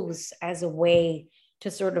those as a way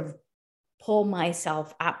to sort of pull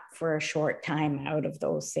myself up for a short time out of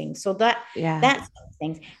those things. So that's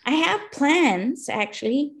things. I have plans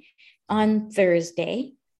actually on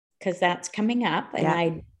Thursday, because that's coming up and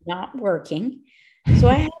I'm not working. So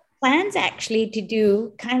I have plans actually to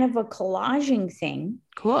do kind of a collaging thing.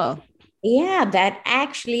 Cool. Yeah, that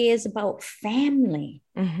actually is about family.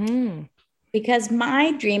 Mm-hmm. Because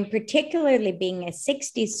my dream, particularly being a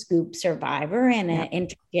 60s scoop survivor and an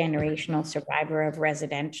intergenerational survivor of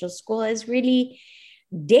residential school, has really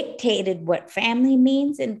dictated what family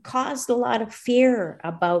means and caused a lot of fear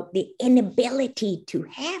about the inability to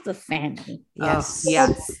have a family. Yes.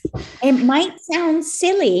 Yes. It might sound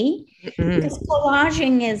silly because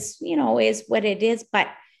collaging is what it is, but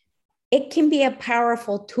it can be a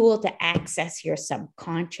powerful tool to access your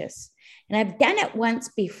subconscious. And I've done it once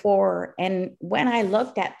before. And when I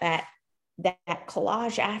looked at that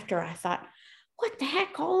collage after, I thought, what the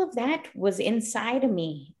heck? All of that was inside of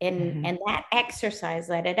me. And that exercise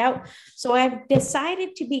let it out. So I've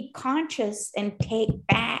decided to be conscious and take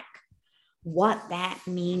back what that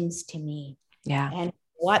means to me. Yeah. And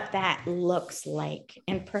what that looks like.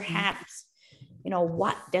 And perhaps,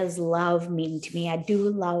 what does love mean to me? I do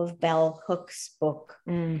love Bell Hook's book.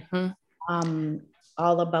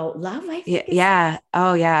 All about love, I think. Yeah.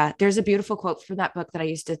 Oh, yeah. There's a beautiful quote from that book that I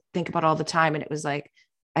used to think about all the time. And it was like,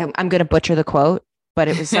 I'm going to butcher the quote, but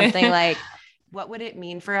it was something like, what would it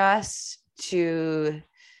mean for us to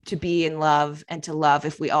be in love and to love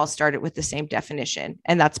if we all started with the same definition?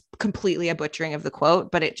 And that's completely a butchering of the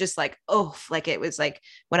quote, but it just like, it was like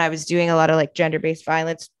when I was doing a lot of like gender-based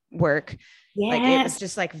violence work, like it was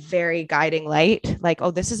just like very guiding light. Like,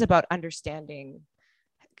 this is about understanding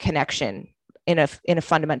connection in a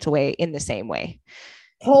fundamental way, in the same way.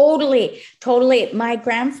 Totally. My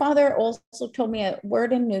grandfather also told me a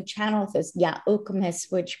word in Nuu-chah-nulth is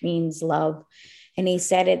Ya'ukamis, which means love. And he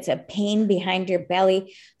said it's a pain behind your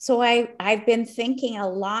belly. So I've been thinking a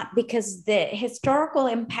lot, because the historical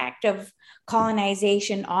impact of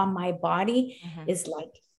colonization on my body is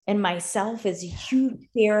like, and myself, is a huge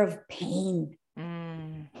fear of pain.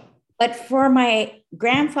 But for my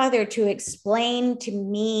grandfather to explain to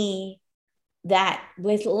me that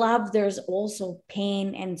with love, there's also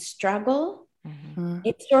pain and struggle,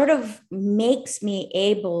 it sort of makes me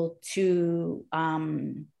able to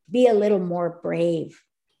be a little more brave.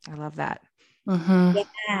 I love that.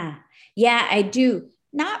 Yeah, I do.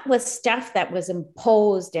 Not with stuff that was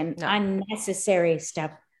imposed and unnecessary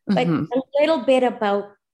stuff, but a little bit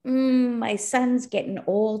about my son's getting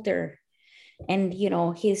older. And,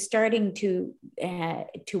 he's starting to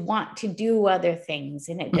want to do other things.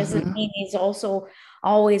 And it doesn't mean he's also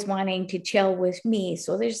always wanting to chill with me.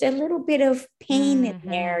 So there's a little bit of pain in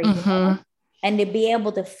there, and to be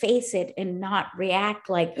able to face it and not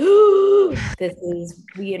react like, this is,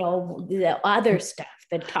 the other stuff,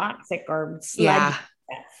 the toxic or sludgy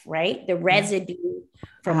stuff, right? The residue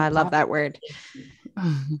from. I love that word.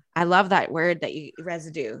 I love that word that you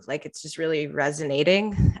residue. Like, it's just really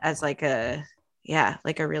resonating as like a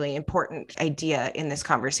really important idea in this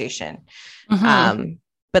conversation.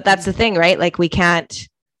 But that's the thing, right? Like, we can't,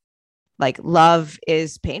 like, love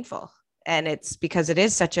is painful, and it's because it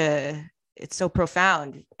is it's so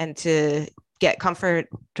profound, and to get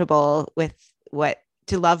comfortable with what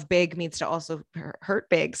to love big means to also hurt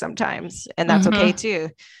big sometimes. And that's okay too.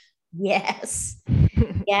 Yes.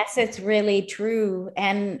 Yes, it's really true.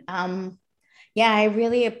 And I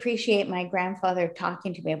really appreciate my grandfather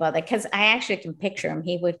talking to me about that, because I actually can picture him.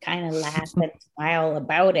 He would kind of laugh and smile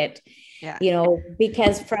about it,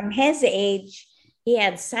 because from his age, he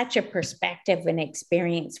had such a perspective and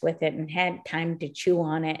experience with it and had time to chew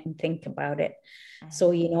on it and think about it.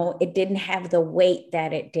 So, it didn't have the weight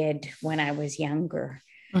that it did when I was younger.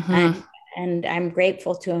 And I'm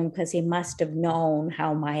grateful to him, because he must have known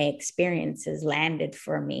how my experiences landed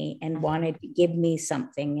for me and wanted to give me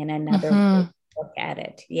something in another way to look at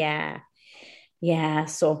it. Yeah.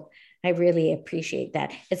 So I really appreciate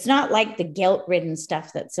that. It's not like the guilt-ridden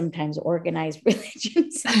stuff that sometimes organized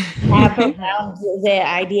religions have around the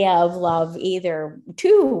idea of love either,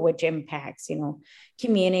 too, which impacts,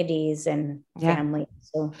 communities and families.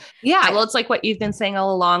 So well, it's like what you've been saying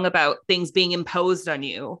all along about things being imposed on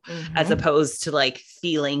you, as opposed to like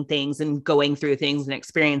feeling things and going through things and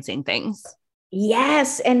experiencing things.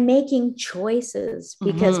 Yes, and making choices,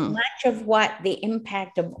 because much of what the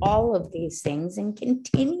impact of all of these things and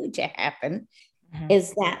continue to happen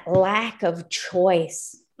is that lack of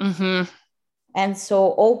choice. And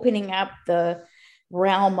so opening up the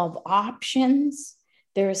realm of options,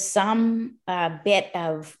 there's some bit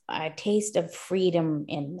of a taste of freedom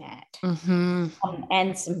in that,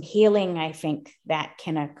 and some healing, I think, that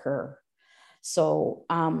can occur. So,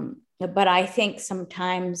 but I think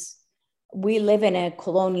sometimes we live in a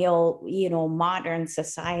colonial, modern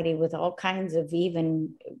society with all kinds of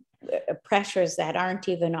even pressures that aren't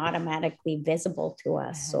even automatically visible to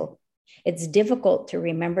us. So it's difficult to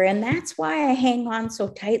remember. And that's why I hang on so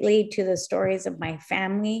tightly to the stories of my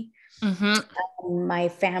family. My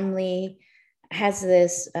family has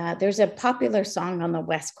this, there's a popular song on the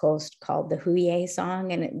West Coast called the Huye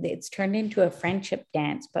song, and it's turned into a friendship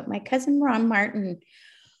dance. But my cousin Ron Martin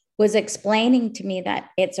was explaining to me that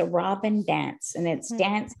it's a robin dance, and it's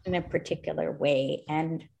danced in a particular way.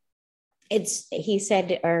 And he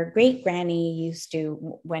said our great granny used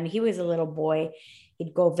to, when he was a little boy,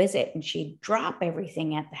 he'd go visit and she'd drop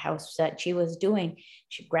everything at the house that she was doing.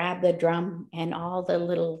 She'd grab the drum and all the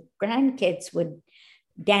little grandkids would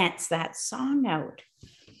dance that song out.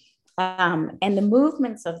 And the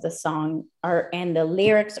movements of the song and the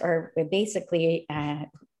lyrics are basically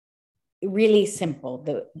really simple.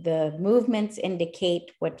 The movements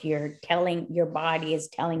indicate what your body is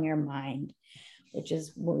telling your mind, which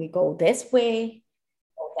is when we go this way,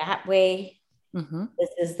 go that way, this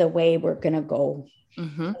is the way we're going to go.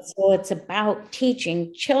 So it's about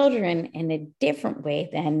teaching children in a different way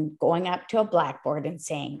than going up to a blackboard and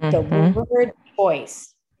saying the word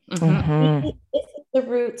choice. This is the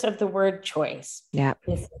roots of the word choice. Yeah.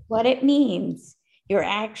 This is what it means. You're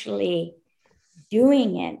actually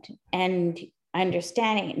doing it and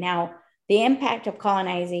understanding it. Now, the impact of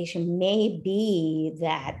colonization may be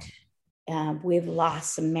that we've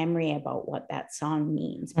lost some memory about what that song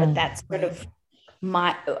means, but that's sort of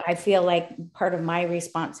I feel like part of my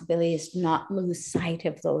responsibility is to not lose sight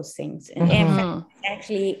of those things. And in fact,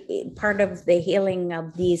 actually part of the healing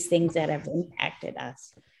of these things that have impacted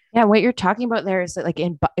us. Yeah, what you're talking about there is like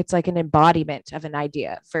it's like an embodiment of an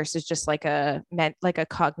idea versus just like a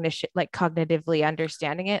cognition, like cognitively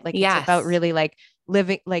understanding it. Like it's about really like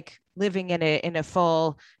living in a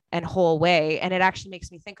full and whole way. And it actually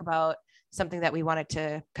makes me think about something that we wanted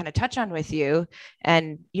to kind of touch on with you.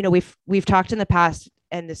 And we've talked in the past,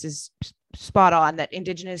 and this is spot on, that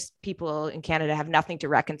Indigenous people in Canada have nothing to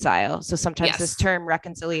reconcile. So sometimes this term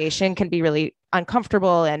reconciliation can be really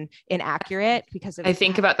uncomfortable and inaccurate because I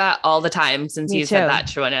think about that all the time since you said that,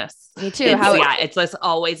 Jonas. Me too. It's just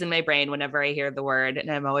always in my brain whenever I hear the word, and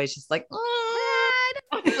I'm always just like,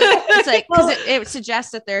 it's like, because it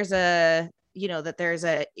suggests that there's a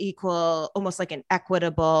equal, almost like an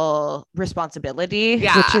equitable responsibility,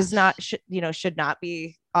 which is not, should not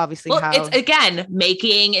be obviously it's again,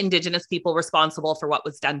 making Indigenous people responsible for what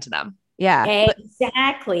was done to them. Yeah,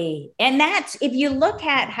 exactly. And that's, if you look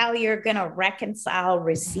at how you're going to reconcile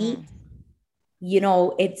receipts,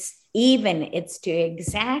 it's to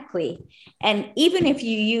exactly. And even if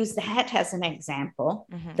you use that as an example,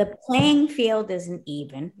 the playing field isn't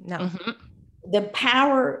even. No. The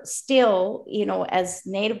power still, as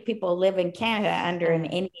Native people live in Canada under an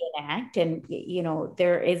Indian Act, and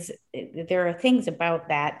there are things about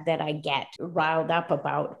that I get riled up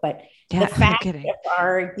about, but the fact of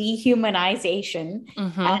our dehumanization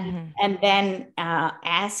and then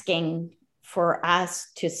asking for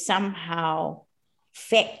us to somehow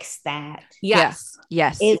fix that, yes,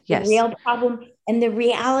 is the real problem. And the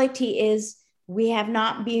reality is, we have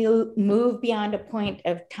not moved beyond a point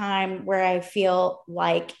of time where I feel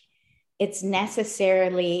like it's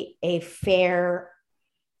necessarily a fair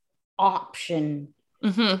option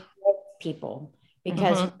for people,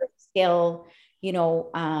 because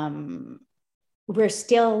we're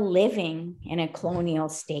still living in a colonial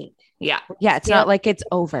state. It's not like it's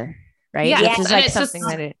over, right? Which is like something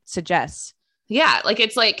that it suggests.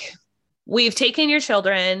 It's like, we've taken your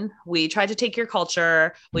children. We tried to take your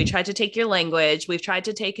culture. We tried to take your language. We've tried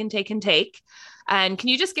to take and take and take. And can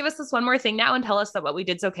you just give us this one more thing now and tell us that what we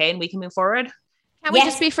did is okay and we can move forward? Can we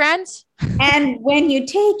just be friends? And when you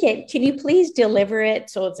take it, can you please deliver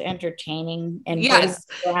it so it's entertaining and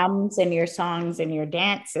drums and your songs and your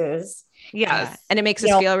dances? And it makes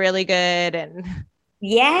us feel really good. And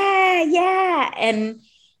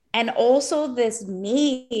And also this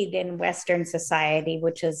need in Western society,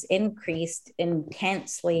 which has increased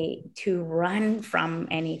intensely, to run from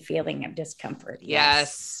any feeling of discomfort.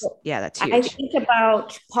 Yes. That's huge. I think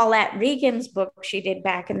about Paulette Regan's book she did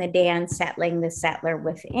back in the day, Unsettling the Settler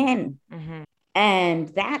Within. And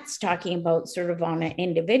that's talking about sort of on an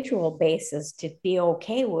individual basis to be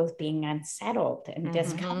okay with being unsettled and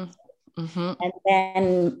discomfort. And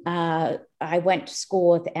then I went to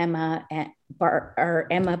school with Emma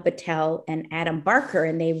Battelle and Adam Barker,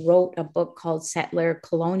 and they wrote a book called Settler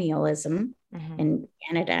Colonialism in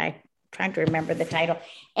Canada. I'm trying to remember the title.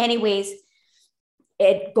 Anyways,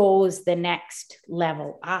 it goes the next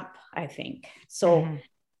level up, I think. So,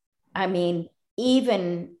 I mean,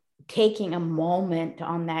 even taking a moment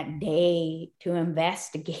on that day to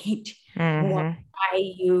investigate why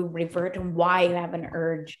you revert and why you have an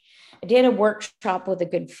urge. I did a workshop with a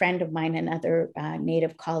good friend of mine, another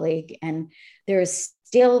Native colleague, and there's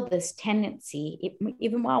still this tendency,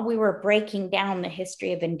 even while we were breaking down the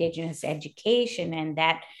history of Indigenous education, and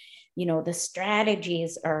that, you know, the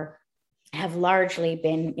strategies have largely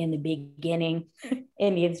been in the beginning,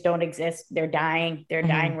 Indians don't exist, they're dying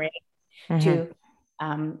rate, to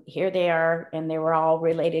here they are, and they were all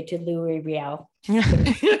related to Louis Riel.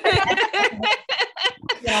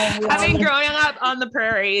 Having growing up on the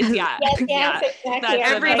prairies, exactly.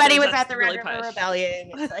 Everybody was at the Red River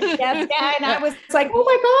Rebellion. And I was like, oh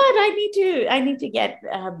my God, I need to get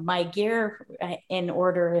my gear in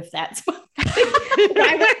order, if that's what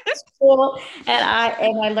I went to school and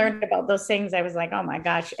I learned about those things. I was like, oh my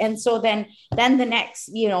gosh. And so then the next,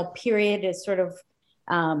 you know, period is sort of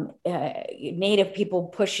Native people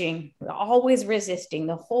pushing, always resisting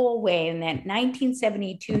the whole way. And that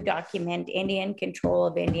 1972 document, Indian Control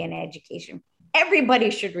of Indian Education. Everybody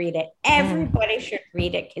should read it. Everybody should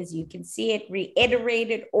read it, because you can see it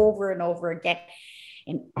reiterated over and over again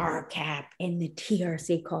in RCAP, in the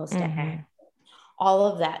TRC calls to act,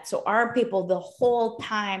 all of that. So our people the whole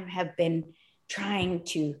time have been trying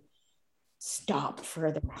to stop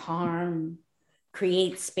further harm,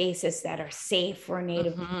 create spaces that are safe for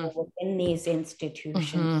Native people within these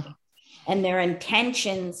institutions. And their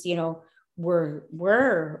intentions, you know,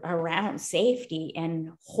 were around safety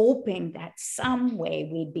and hoping that some way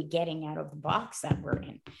we'd be getting out of the box that we're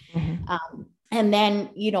in. And then,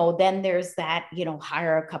 you know, then there's that, you know,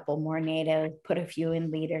 hire a couple more Native, put a few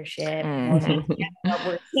in leadership.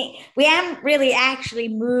 We haven't really actually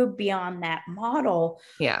moved beyond that model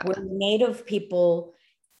where Native people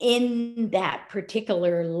in that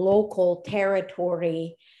particular local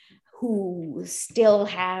territory who still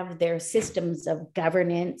have their systems of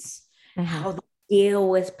governance, how they deal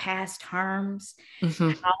with past harms,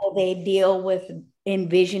 how they deal with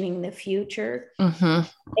envisioning the future.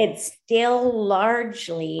 It's still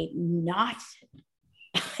largely not,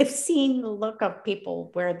 I've seen the look of people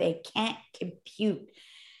where they can't compute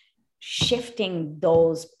shifting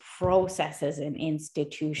those processes and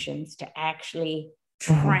institutions to actually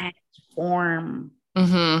transform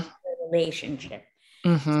the relationship.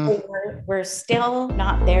 So we're still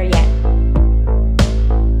not there yet.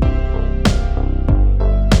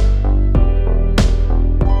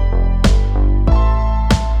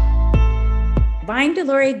 Vine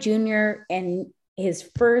Deloria Jr. in his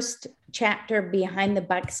first chapter, Behind the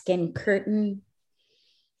Buckskin Curtain,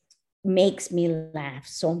 makes me laugh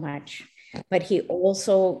so much. But he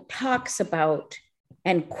also talks about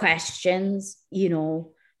and questions, you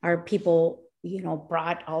know, our people, you know,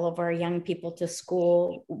 brought all of our young people to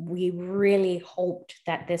school. We really hoped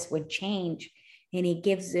that this would change. And he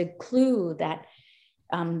gives a clue that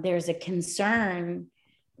there's a concern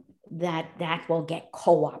that will get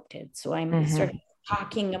co-opted. So I'm sort of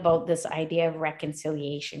talking about this idea of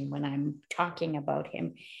reconciliation when I'm talking about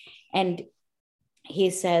him. And he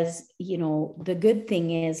says, you know, the good thing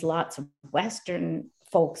is lots of Western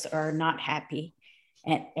folks are not happy.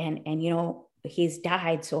 And you know, he's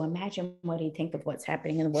died. So imagine what he think of what's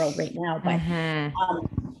happening in the world right now, but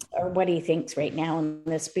or what he thinks right now in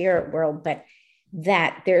the spirit world, but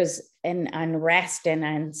that there's an unrest and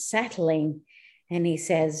unsettling. And he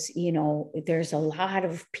says, you know, there's a lot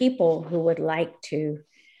of people who would like to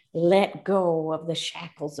let go of the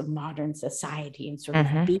shackles of modern society and sort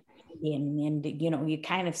of be in. And, you know, you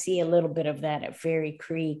kind of see a little bit of that at Fairy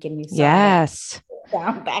Creek, and you saw that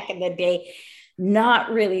down back in the day,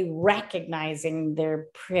 not really recognizing their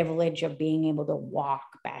privilege of being able to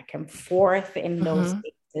walk back and forth in those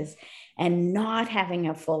spaces and not having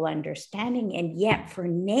a full understanding. And yet for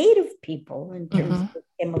Native people, in terms of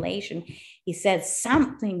assimilation, he says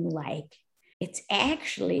something like, it's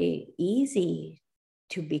actually easy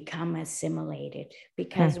to become assimilated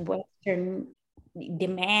because Western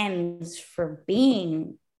demands for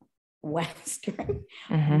being Western,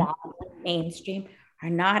 modern, mainstream, are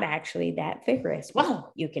not actually that vigorous.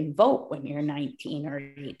 Well, you can vote when you're 19 or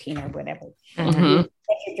 18 or whatever. You get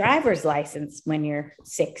your driver's license when you're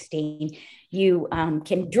 16. You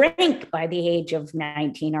can drink by the age of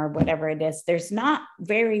 19 or whatever it is. There's not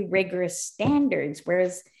very rigorous standards.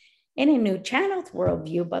 Whereas in a New Channel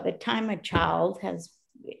worldview, by the time a child has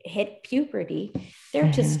hit puberty,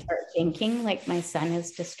 they're to start thinking, like my son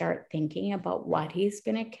is to start thinking about what he's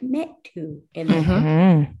going to commit to in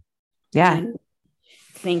and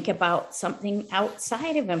think about something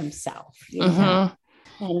outside of himself, you know?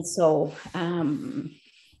 And so,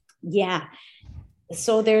 yeah.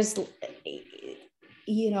 So there's,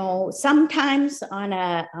 sometimes on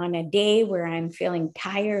a day where I'm feeling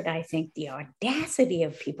tired, I think the audacity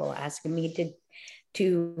of people asking me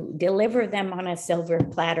to deliver them on a silver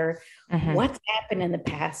platter what's happened in the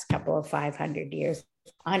past couple of 500 years.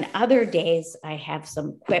 On other days, I have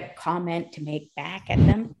some quick comment to make back at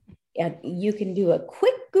them. You can do a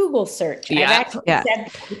quick Google search. I've actually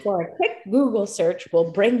said before, a quick Google search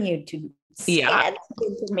will bring you to scans of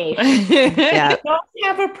information. We don't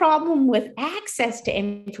have a problem with access to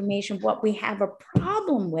information. What we have a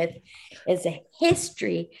problem with is a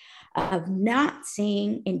history of not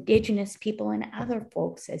seeing Indigenous people and other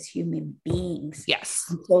folks as human beings. Yes.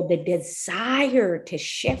 And so the desire to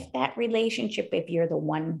shift that relationship, if you're the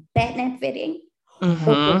one benefiting,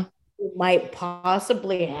 you might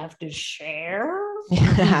possibly have to share.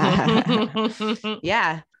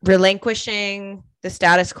 Yeah. Relinquishing the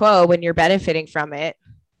status quo when you're benefiting from it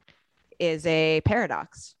is a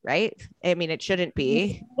paradox, right? I mean, it shouldn't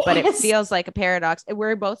be, but it feels like a paradox.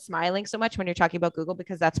 We're both smiling so much when you're talking about Google,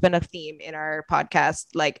 because that's been a theme in our podcast.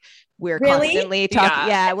 Like we're constantly talking.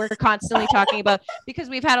 Yeah, we're constantly talking about, because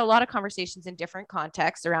we've had a lot of conversations in different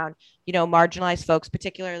contexts around, marginalized folks,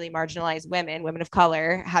 particularly marginalized women of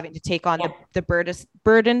color, having to take on the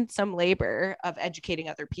burdensome labor of educating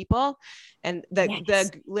other people. And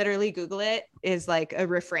the literally Google it is like a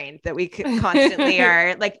refrain that we constantly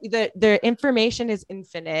are like, the information is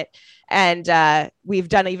infinite. And we've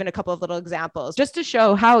done even a couple of little examples just to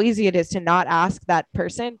show how easy it is to not ask that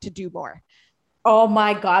person to do more. Oh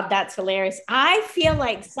my God, that's hilarious. I feel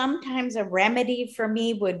like sometimes a remedy for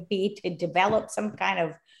me would be to develop some kind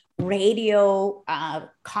of radio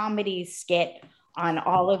comedy skit on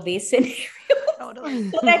all of these scenarios. Totally.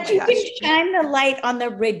 So that you can shine the light on the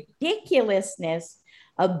ridiculousness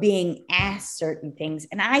of being asked certain things.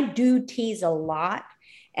 And I do tease a lot.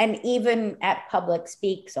 And even at Public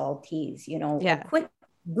Speaks, I'll tease, a quick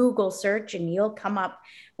Google search and you'll come up.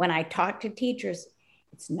 When I talk to teachers,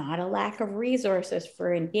 it's not a lack of resources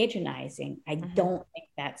for indigenizing. I don't think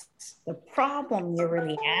that's the problem you're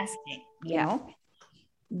really asking, you know?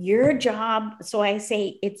 Your job, so I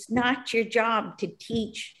say it's not your job to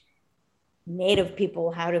teach Native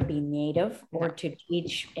people how to be Native or to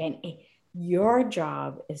teach, and your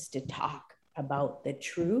job is to talk about the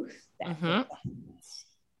truth that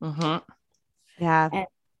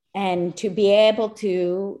and to be able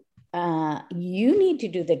to you need to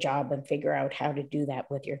do the job and figure out how to do that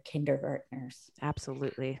with your kindergartners.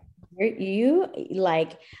 Absolutely. You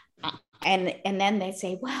like, and then they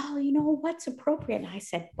say, well, what's appropriate? And I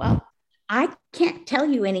said, well, I can't tell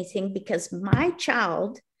you anything because my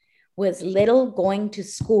child was little going to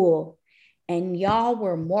school and y'all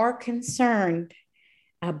were more concerned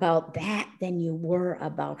about that than you were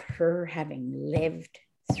about her having lived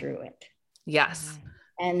through it. Yes.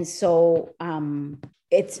 And so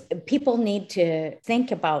it's people need to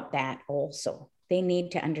think about that also. They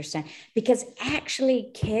need to understand, because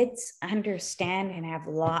actually kids understand and have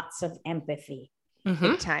lots of empathy.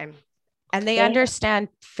 Big time. And they understand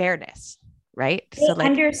fairness, right? They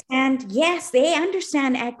understand, they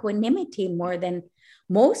understand equanimity more than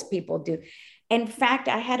most people do. In fact,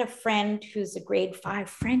 I had a friend who's a grade 5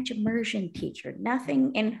 French immersion teacher.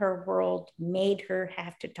 Nothing in her world made her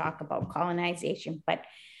have to talk about colonization, but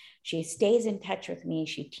she stays in touch with me.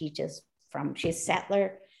 She teaches she's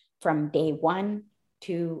settler from day 1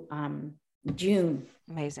 to June.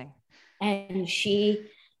 Amazing. And she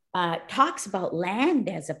talks about land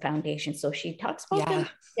as a foundation. So she talks about the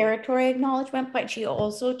territory acknowledgement, but she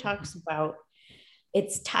also talks about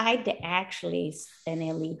it's tied to actually an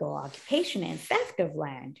illegal occupation and theft of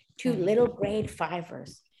land to little grade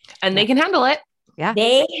 5ers. And they can handle it. Yeah.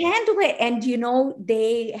 They handle it. And,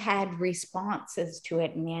 they had responses to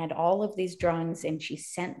it, and they had all of these drawings, and she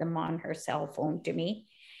sent them on her cell phone to me.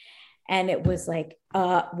 And it was like,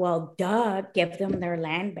 well, give them their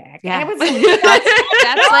land back. Yeah. I was like,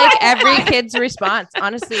 that's like every kid's response,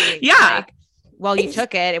 honestly. Yeah. Like, well, you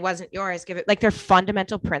took it. It wasn't yours. Give it. Like, they're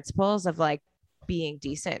fundamental principles of like being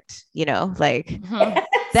decent, that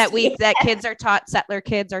kids are taught, settler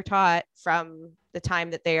kids are taught from the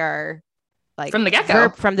time that they are like from the get-go,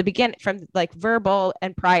 from the beginning, from like verbal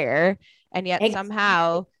and prior. And yet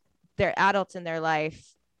somehow they're adults in their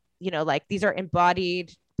life, like these are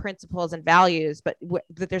embodied principles and values, but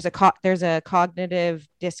there's a cognitive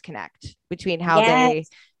disconnect between how they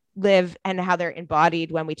live and how they're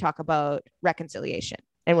embodied when we talk about reconciliation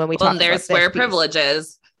and when we talk there's where privilege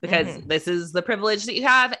is. because this is the privilege that you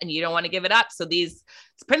have and you don't want to give it up. So these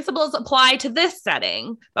principles apply to this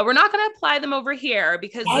setting, but we're not going to apply them over here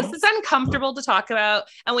because this is uncomfortable to talk about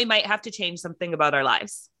and we might have to change something about our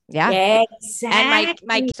lives. Yeah, exactly.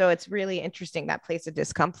 And so it's really interesting, that place of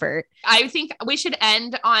discomfort. I think we should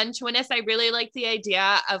end on Chwynnis. I really like the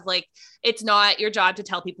idea of like, it's not your job to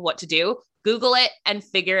tell people what to do. Google it and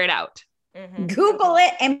figure it out. Google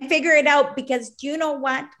it and figure it out, because do you know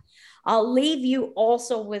what? I'll leave you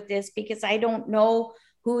also with this, because I don't know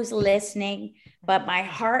who's listening, but my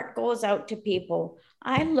heart goes out to people.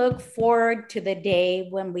 I look forward to the day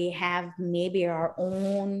when we have maybe our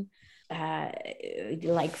own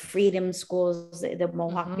like freedom schools. The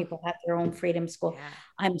Mohawk people have their own freedom school. Yeah.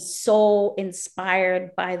 I'm so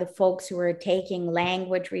inspired by the folks who are taking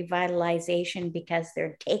language revitalization, because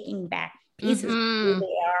they're taking back pieces of who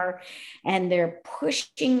they are, and they're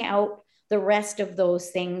pushing out the rest of those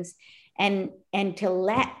things, and to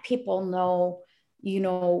let people know, you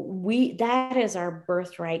know, that is our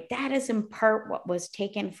birthright. That is in part what was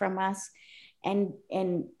taken from us. And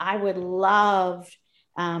I would love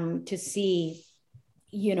to see,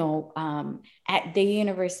 you know, at the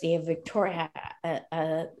University of Victoria,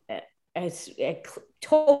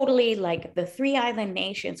 totally like the Three Island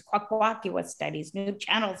Nations, Kwakwaka'wakw studies, New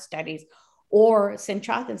Channel studies, or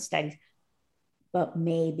Centrothan studies. But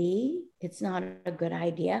maybe it's not a good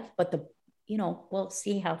idea, but you know, we'll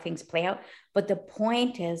see how things play out. But the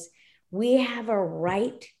point is, we have a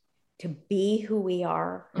right to be who we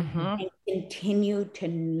are and continue to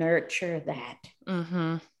nurture that.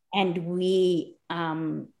 And we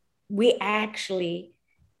actually,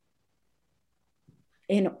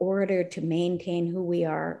 in order to maintain who we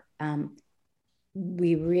are,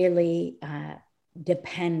 we really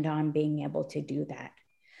depend on being able to do that.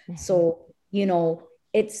 So, you know,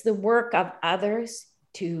 it's the work of others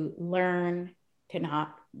to learn, to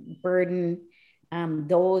not burden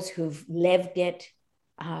those who've lived it,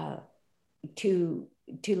 to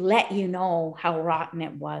let you know how rotten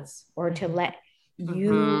it was, or to let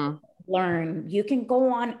you learn. You can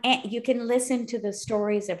go on and you can listen to the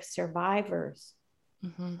stories of survivors,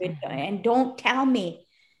 and don't tell me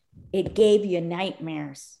it gave you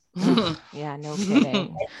nightmares. Yeah, no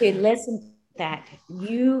kidding. To listen to that,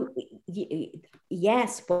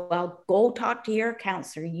 yes, well, go talk to your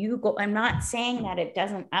counselor. You go. I'm not saying that it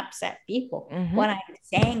doesn't upset people. What I'm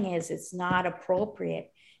saying is, it's not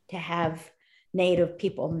appropriate to have Native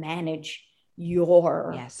people manage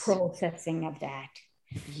your processing of that.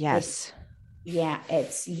 Yes.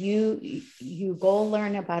 It's you go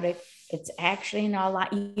learn about it. It's actually not a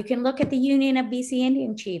lot. You can look at the Union of BC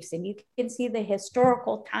Indian Chiefs, and you can see the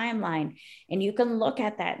historical timeline, and you can look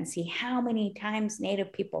at that and see how many times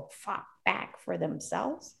Native people fought back for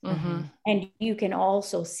themselves. And you can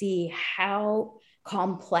also see how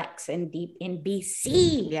complex and deep in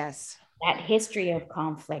BC that history of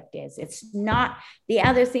conflict is. It's not, the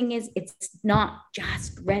other thing is, it's not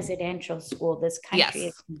just residential school. This country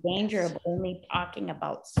is in danger of only talking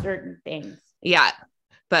about certain things. Yeah.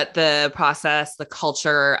 But the process, the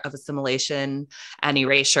culture of assimilation and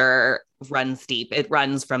erasure runs deep. It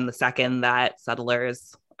runs from the second that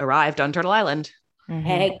settlers arrived on Turtle Island.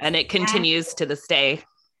 And it continues to this day.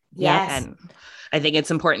 Yes. And I think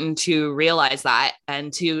it's important to realize that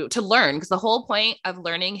and to learn, because the whole point of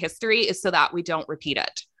learning history is so that we don't repeat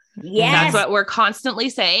it. Yes. That's what we're constantly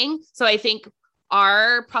saying. So I think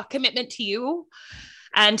our commitment to you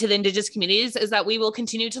and to the Indigenous communities is that we will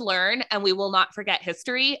continue to learn, and we will not forget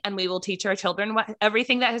history, and we will teach our children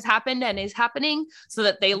everything that has happened and is happening, so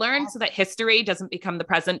that they learn, so that history doesn't become the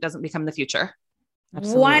present, doesn't become the future.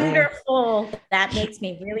 Absolutely. Wonderful. That makes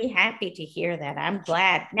me really happy to hear that. I'm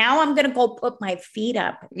glad. Now I'm going to go put my feet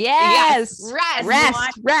up. Yes. Rest.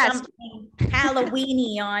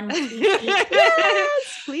 Halloweeny on TV.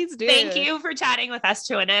 Yes, please do. Thank you for chatting with us,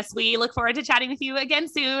 Chwynnis. We look forward to chatting with you again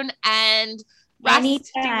soon, and rest,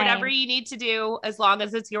 do whatever you need to do, as long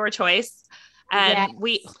as it's your choice. And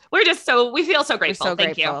we feel so grateful.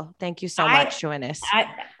 Thank you. Thank you so much, Chwynnis.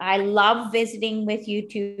 I love visiting with you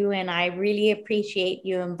too. And I really appreciate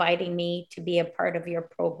you inviting me to be a part of your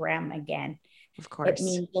program again. Of course. It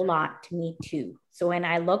means a lot to me too. So, and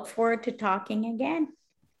I look forward to talking again.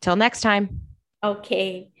 Till next time.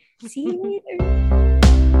 Okay. See you later.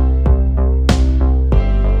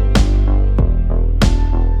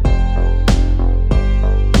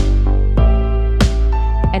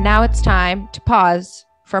 And now it's time to pause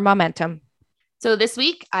for momentum. So this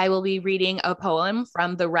week, I will be reading a poem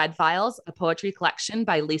from the Red Files, a poetry collection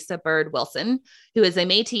by Lisa Bird Wilson, who is a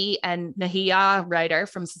Métis and Nahiya writer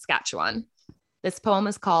from Saskatchewan. This poem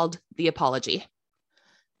is called The Apology.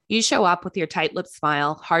 You show up with your tight-lipped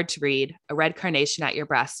smile, hard to read, a red carnation at your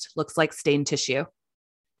breast, looks like stained tissue.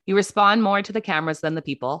 You respond more to the cameras than the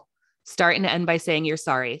people. Start and end by saying you're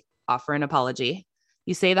sorry, offer an apology.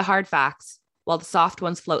 You say the hard facts, while the soft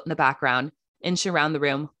ones float in the background, inch around the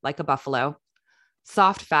room like a buffalo.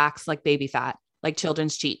 Soft facts like baby fat, like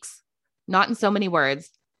children's cheeks. Not in so many words,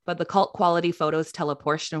 but the cult quality photos tell a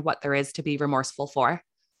portion of what there is to be remorseful for.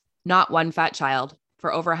 Not one fat child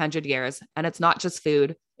for over 100 years, and it's not just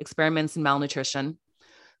food, experiments in malnutrition,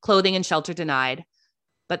 clothing and shelter denied,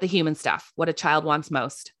 but the human stuff, what a child wants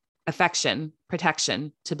most: affection,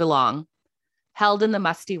 protection, to belong. Held in the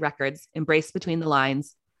musty records, embraced between the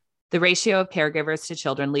lines, the ratio of caregivers to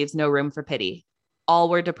children leaves no room for pity. All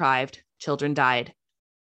were deprived, children died.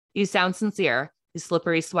 You sound sincere, you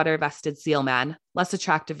slippery sweater vested seal man, less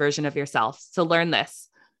attractive version of yourself. So learn this.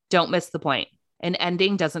 Don't miss the point. An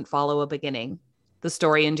ending doesn't follow a beginning. The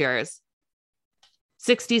story endures.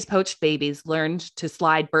 60s poached babies learned to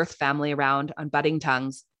slide birth family around on budding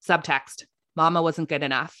tongues. Subtext: mama wasn't good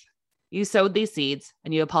enough. You sowed these seeds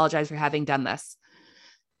and you apologize for having done this.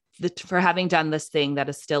 For having done this thing that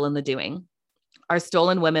is still in the doing. Are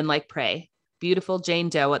stolen women like prey, beautiful Jane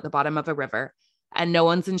Doe at the bottom of a river, and no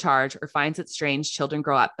one's in charge or finds it strange children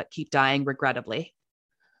grow up but keep dying regrettably.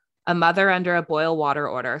 A mother under a boil water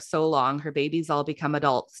order so long her babies all become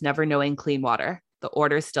adults, never knowing clean water. The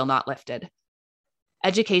order's still not lifted.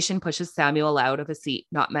 Education pushes Samuel out of a seat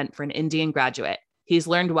not meant for an Indian graduate. He's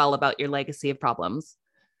learned well about your legacy of problems.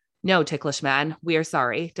 No, ticklish man, we are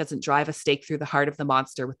sorry, doesn't drive a stake through the heart of the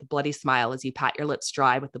monster with the bloody smile as you pat your lips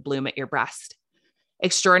dry with the bloom at your breast.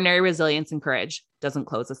 Extraordinary resilience and courage doesn't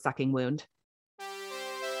close a sucking wound.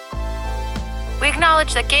 We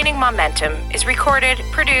acknowledge that Gaining Momentum is recorded,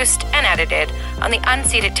 produced, and edited on the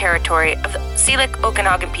unceded territory of the Syilx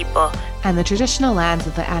Okanagan people and the traditional lands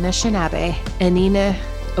of the Anishinaabe, Inina,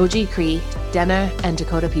 Oji Cree, Dena, and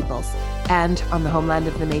Dakota peoples, and on the homeland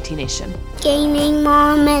of the Métis Nation. Gaining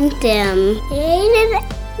Momentum. Created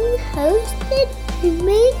and hosted by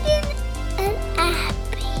Megan and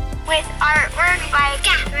Abby. With artwork by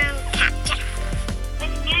Catherine Kapcha.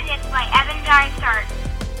 With music by Evan Dysart.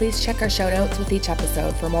 Please check our shoutouts with each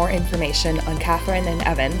episode for more information on Catherine and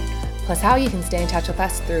Evan, plus how you can stay in touch with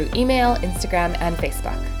us through email, Instagram, and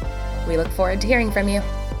Facebook. We look forward to hearing from you.